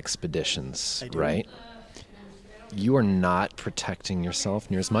expeditions, right? You are not protecting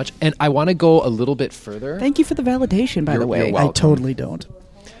yourself near as much. And I want to go a little bit further. Thank you for the validation, by the way. You're welcome. I totally don't.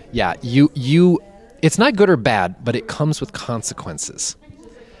 Yeah, you it's not good or bad, but it comes with consequences.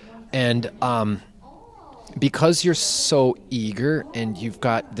 And because you're so eager and you've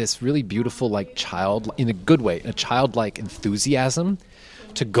got this really beautiful, like, child, in a good way, a childlike enthusiasm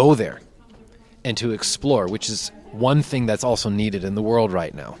to go there and to explore, which is one thing that's also needed in the world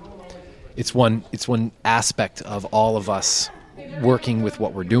right now. It's one aspect of all of us working with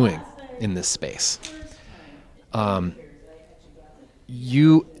what we're doing in this space.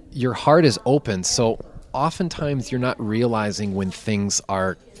 Your heart is open, so oftentimes you're not realizing when things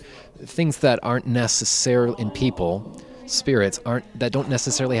that aren't necessarily in people, spirits that don't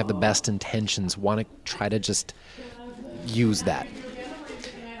necessarily have the best intentions, want to try to just use that.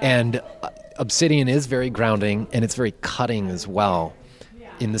 And obsidian is very grounding, and it's very cutting as well,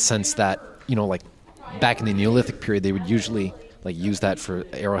 in the sense that, like back in the Neolithic period, they would usually like use that for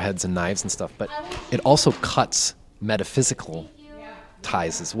arrowheads and knives and stuff, but it also cuts metaphysical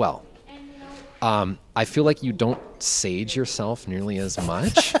ties as well. I feel like you don't sage yourself nearly as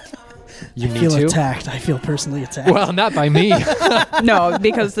much. You need to. I feel attacked. I feel personally attacked. Well, not by me. No,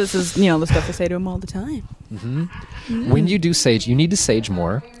 because this is, the stuff I say to him all the time. Mm-hmm. Mm-hmm. When you do sage, you need to sage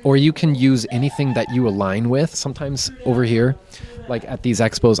more, or you can use anything that you align with. Sometimes over here, like at these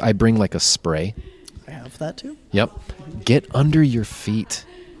expos, I bring like a spray. I have that too. Yep. Get under your feet.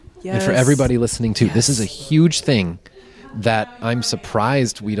 Yes. And for everybody listening too, Yes. This is a huge thing that I'm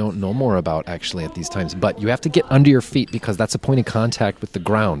surprised we don't know more about actually at these times. But you have to get under your feet, because that's a point of contact with the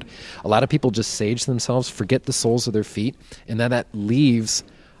ground. A lot of people just sage themselves, forget the soles of their feet, and then that leaves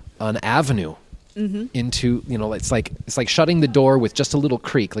an avenue into, it's like shutting the door with just a little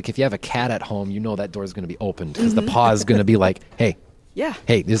creak. Like if you have a cat at home, that door is going to be opened, because the paw is going to be like, hey,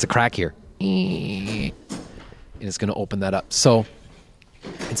 there's a crack here. And it's going to open that up. So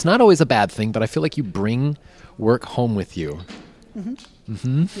it's not always a bad thing, but I feel like you bring work home with you. Mm-hmm.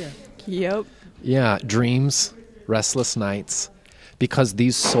 Mm-hmm. Yeah. Yep. Yeah, dreams, restless nights, because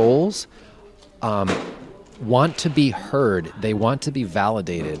these souls want to be heard. They want to be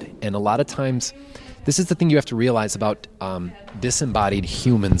validated. And a lot of times, this is the thing you have to realize about disembodied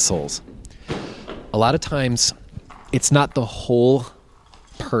human souls. A lot of times, it's not the whole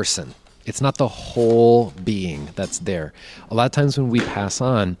person. It's not the whole being that's there. A lot of times when we pass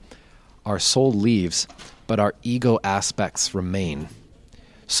on, our soul leaves, but our ego aspects remain.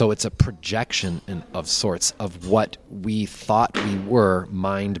 So it's a projection of sorts of what we thought we were,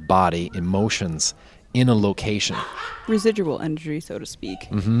 mind, body, emotions, in a location. Residual energy, so to speak,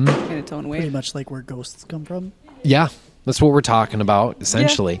 in its own way. Pretty much like where ghosts come from. Yeah, that's what we're talking about,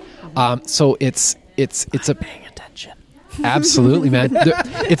 essentially. Yeah. So it's a paying attention. Absolutely, man.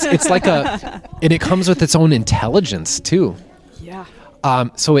 It's like and it comes with its own intelligence too. Yeah.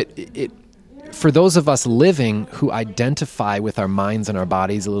 So it for those of us living who identify with our minds and our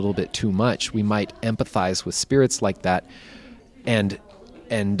bodies a little bit too much, we might empathize with spirits like that, and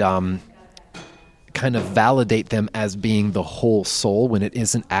kind of validate them as being the whole soul when it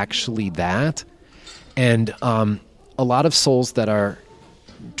isn't actually that. And a lot of souls that are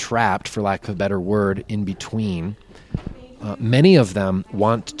trapped, for lack of a better word, in between, many of them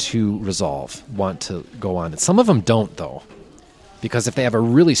want to resolve, want to go on. And some of them don't, though. Because if they have a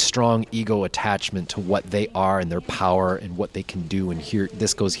really strong ego attachment to what they are and their power and what they can do, and here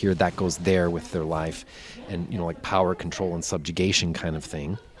this goes here, that goes there with their life, and like power, control, and subjugation kind of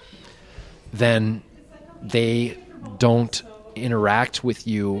thing, then they don't interact with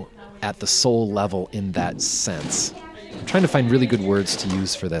you at the soul level in that sense. I'm trying to find really good words to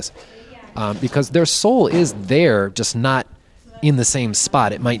use for this, because their soul is there, just not in the same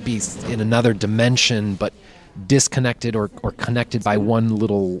spot. It might be in another dimension, but disconnected or connected by one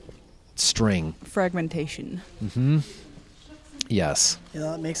little string. Fragmentation. Mm-hmm. Yes.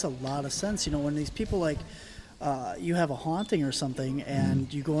 Yeah, that makes a lot of sense. When these people like you have a haunting or something,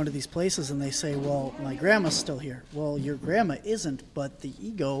 and you go into these places, and they say, "Well, my grandma's still here." Well, your grandma isn't, but the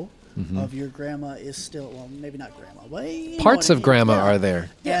ego of your grandma is still. Well, maybe not grandma, but parts of grandma are there.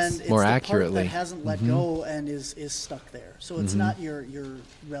 And it's more the accurately, part that hasn't let go and is stuck there. So it's not your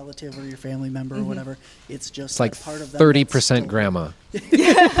relative or your family member or whatever. It's just it's like part of 30% grandma. New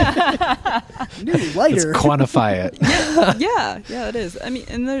lighter. Let's quantify it. Yeah, it is. I mean,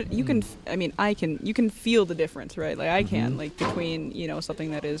 and there, you can. I mean, you can feel the difference, right? Like I can, like between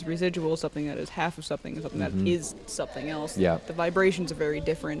something that is residual, something that is half of something, and something that is something else. Yeah. The vibrations are very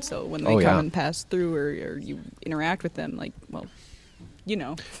different. So when they come and pass through, or you interact with them, like, well,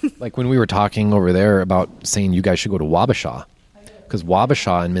 Like when we were talking over there about saying you guys should go to Wabasha, because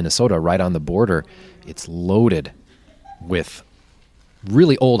Wabasha in Minnesota, right on the border, it's loaded with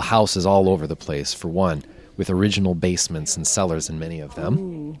really old houses all over the place, for one, with original basements and cellars in many of them.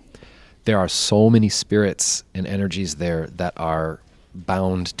 Ooh. There are so many spirits and energies there that are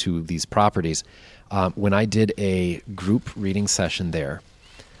bound to these properties. When I did a group reading session there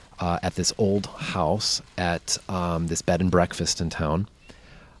at this old house at this bed and breakfast in town,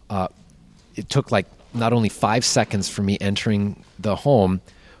 it took like not only 5 seconds for me entering the home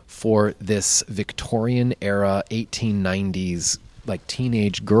for this Victorian era 1890s like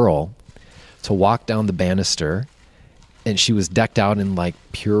teenage girl to walk down the banister, and she was decked out in like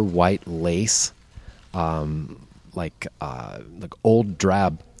pure white lace, like old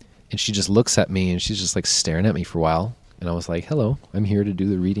drab, and she just looks at me and she's just like staring at me for a while, and I was like, "Hello, I'm here to do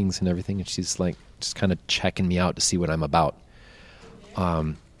the readings and everything," and she's like just kind of checking me out to see what I'm about.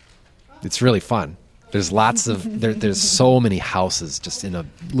 It's really fun. There's lots of there's so many houses just in a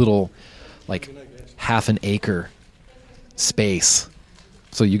little like half an acre space,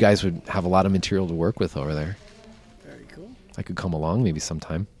 so you guys would have a lot of material to work with over there. Very cool. I could come along maybe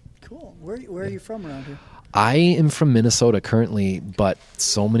sometime. Cool. Where are you from around here? I am from Minnesota currently, but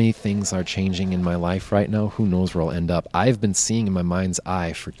so many things are changing in my life right now. Who knows where I'll end up? I've been seeing in my mind's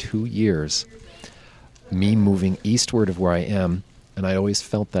eye for 2 years me moving eastward of where I am, and I always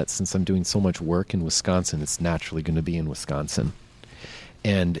felt that since I'm doing so much work in Wisconsin, it's naturally going to be in Wisconsin.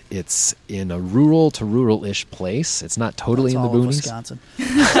 And it's in a rural to rural-ish place. It's not totally in the boonies. Wisconsin.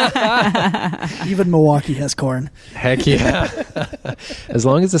 Even Milwaukee has corn. Heck yeah. As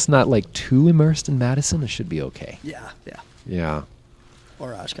long as it's not like too immersed in Madison, it should be okay. Yeah.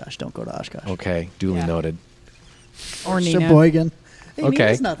 Or Oshkosh. Don't go to Oshkosh. Okay, duly noted. Or Neenah. Sheboygan. Hey,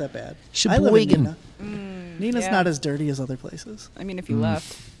 Okay. Neenah's not that bad. Sheboygan. I live in Neenah. Neenah's not as dirty as other places. I mean, if you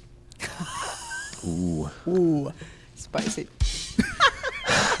left. Ooh. Spicy.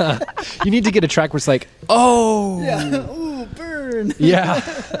 You need to get a track where it's like, oh. Yeah. Ooh, burn. Yeah.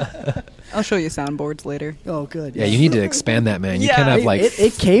 I'll show you soundboards later. Oh, good. Yeah, you need to expand that, man. You Yeah. can't have like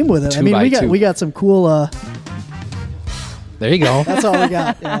It came with it. I mean, we got some cool. There you go. That's all we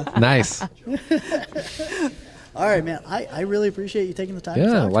got. Yeah. Nice. All right, man. I really appreciate you taking the time. to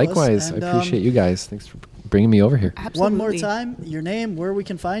Yeah, talk to likewise. us. And, I appreciate you guys. Thanks for bringing me over here. Absolutely. One more time, your name, where we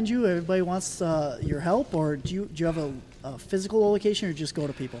can find you. Everybody wants your help, or do you have a physical location, or just go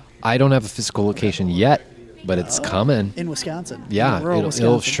to people? I don't have a physical location yet, but it's coming. In Wisconsin. Yeah,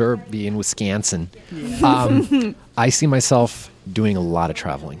 it'll sure be in Wisconsin. Yeah. I see myself doing a lot of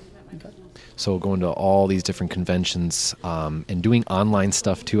traveling. Okay. So going to all these different conventions and doing online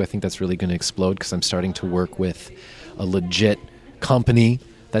stuff too. I think that's really going to explode because I'm starting to work with a legit company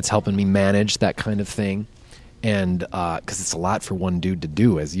that's helping me manage that kind of thing. And because it's a lot for one dude to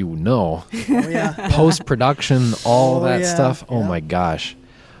do, as you know. Oh, yeah. Post-production, all that stuff. Oh, yeah. my gosh.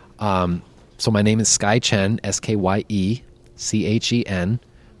 So my name is Skye Chen, SKYECHEN.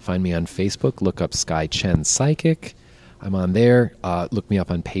 Find me on Facebook. Look up Skye Chen Psychic. I'm on there. Look me up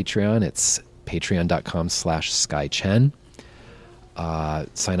on Patreon. It's patreon.com/SkyeChen.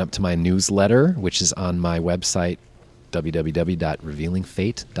 Sign up to my newsletter, which is on my website,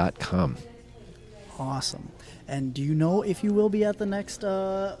 www.revealingfate.com. Awesome. And do you know if you will be at the next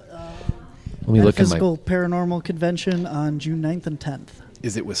Metaphysical Paranormal Convention on June 9th and 10th?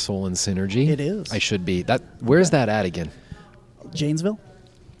 Is it with Soul and Synergy? It is. I should be. Where's that at again? Janesville?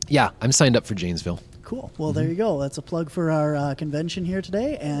 Yeah, I'm signed up for Janesville. Cool. Well, there you go. That's a plug for our convention here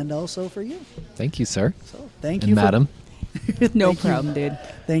today, and also for you. Thank you, sir. So, thank and you, madam. No problem, dude.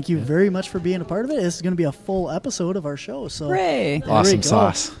 Thank you very much for being a part of it. This is going to be a full episode of our show. So hooray! Awesome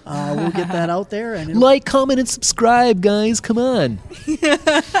sauce. We'll get that out there. And like, comment, and subscribe, guys. Come on.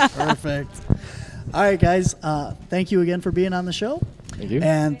 Perfect. All right, guys. Thank you again for being on the show. Thank you.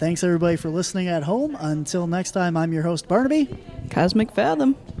 And thanks, everybody, for listening at home. Until next time, I'm your host, Barnaby. Cosmic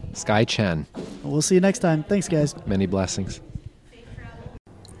Fathom. Skye Chen. We'll see you next time. Thanks, guys. Many blessings.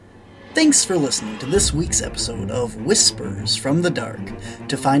 Thanks for listening to this week's episode of Whispers from the Dark.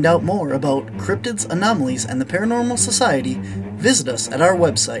 To find out more about cryptids, anomalies, and the Paranormal Society, visit us at our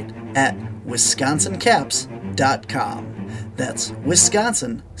website at wisconsincaps.com. That's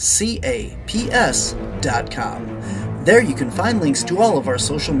Wisconsin, CAPS.com. There you can find links to all of our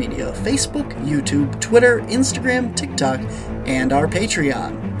social media, Facebook, YouTube, Twitter, Instagram, TikTok, and our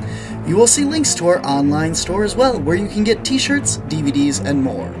Patreon. You will see links to our online store as well, where you can get t-shirts, DVDs, and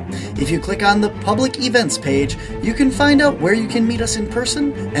more. If you click on the public events page, you can find out where you can meet us in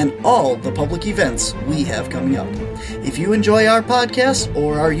person and all the public events we have coming up. If you enjoy our podcast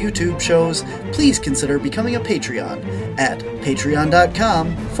or our YouTube shows, please consider becoming a Patreon at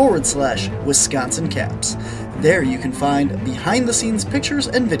patreon.com/Wisconsin Caps. There you can find behind-the-scenes pictures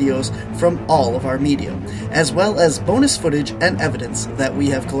and videos from all of our media, as well as bonus footage and evidence that we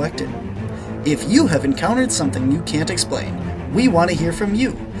have collected. If you have encountered something you can't explain, we want to hear from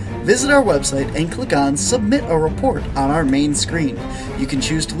you. Visit our website and click on Submit a Report on our main screen. You can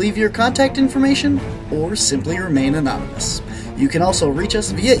choose to leave your contact information or simply remain anonymous. You can also reach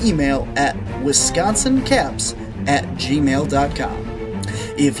us via email at wisconsincaps@gmail.com.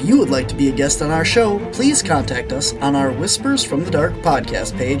 If you would like to be a guest on our show, please contact us on our Whispers from the Dark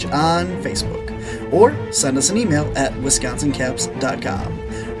podcast page on Facebook, or send us an email at wisconsincaps.com.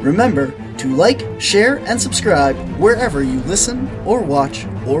 Remember to like, share, and subscribe wherever you listen or watch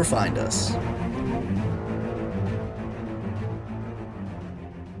or find us.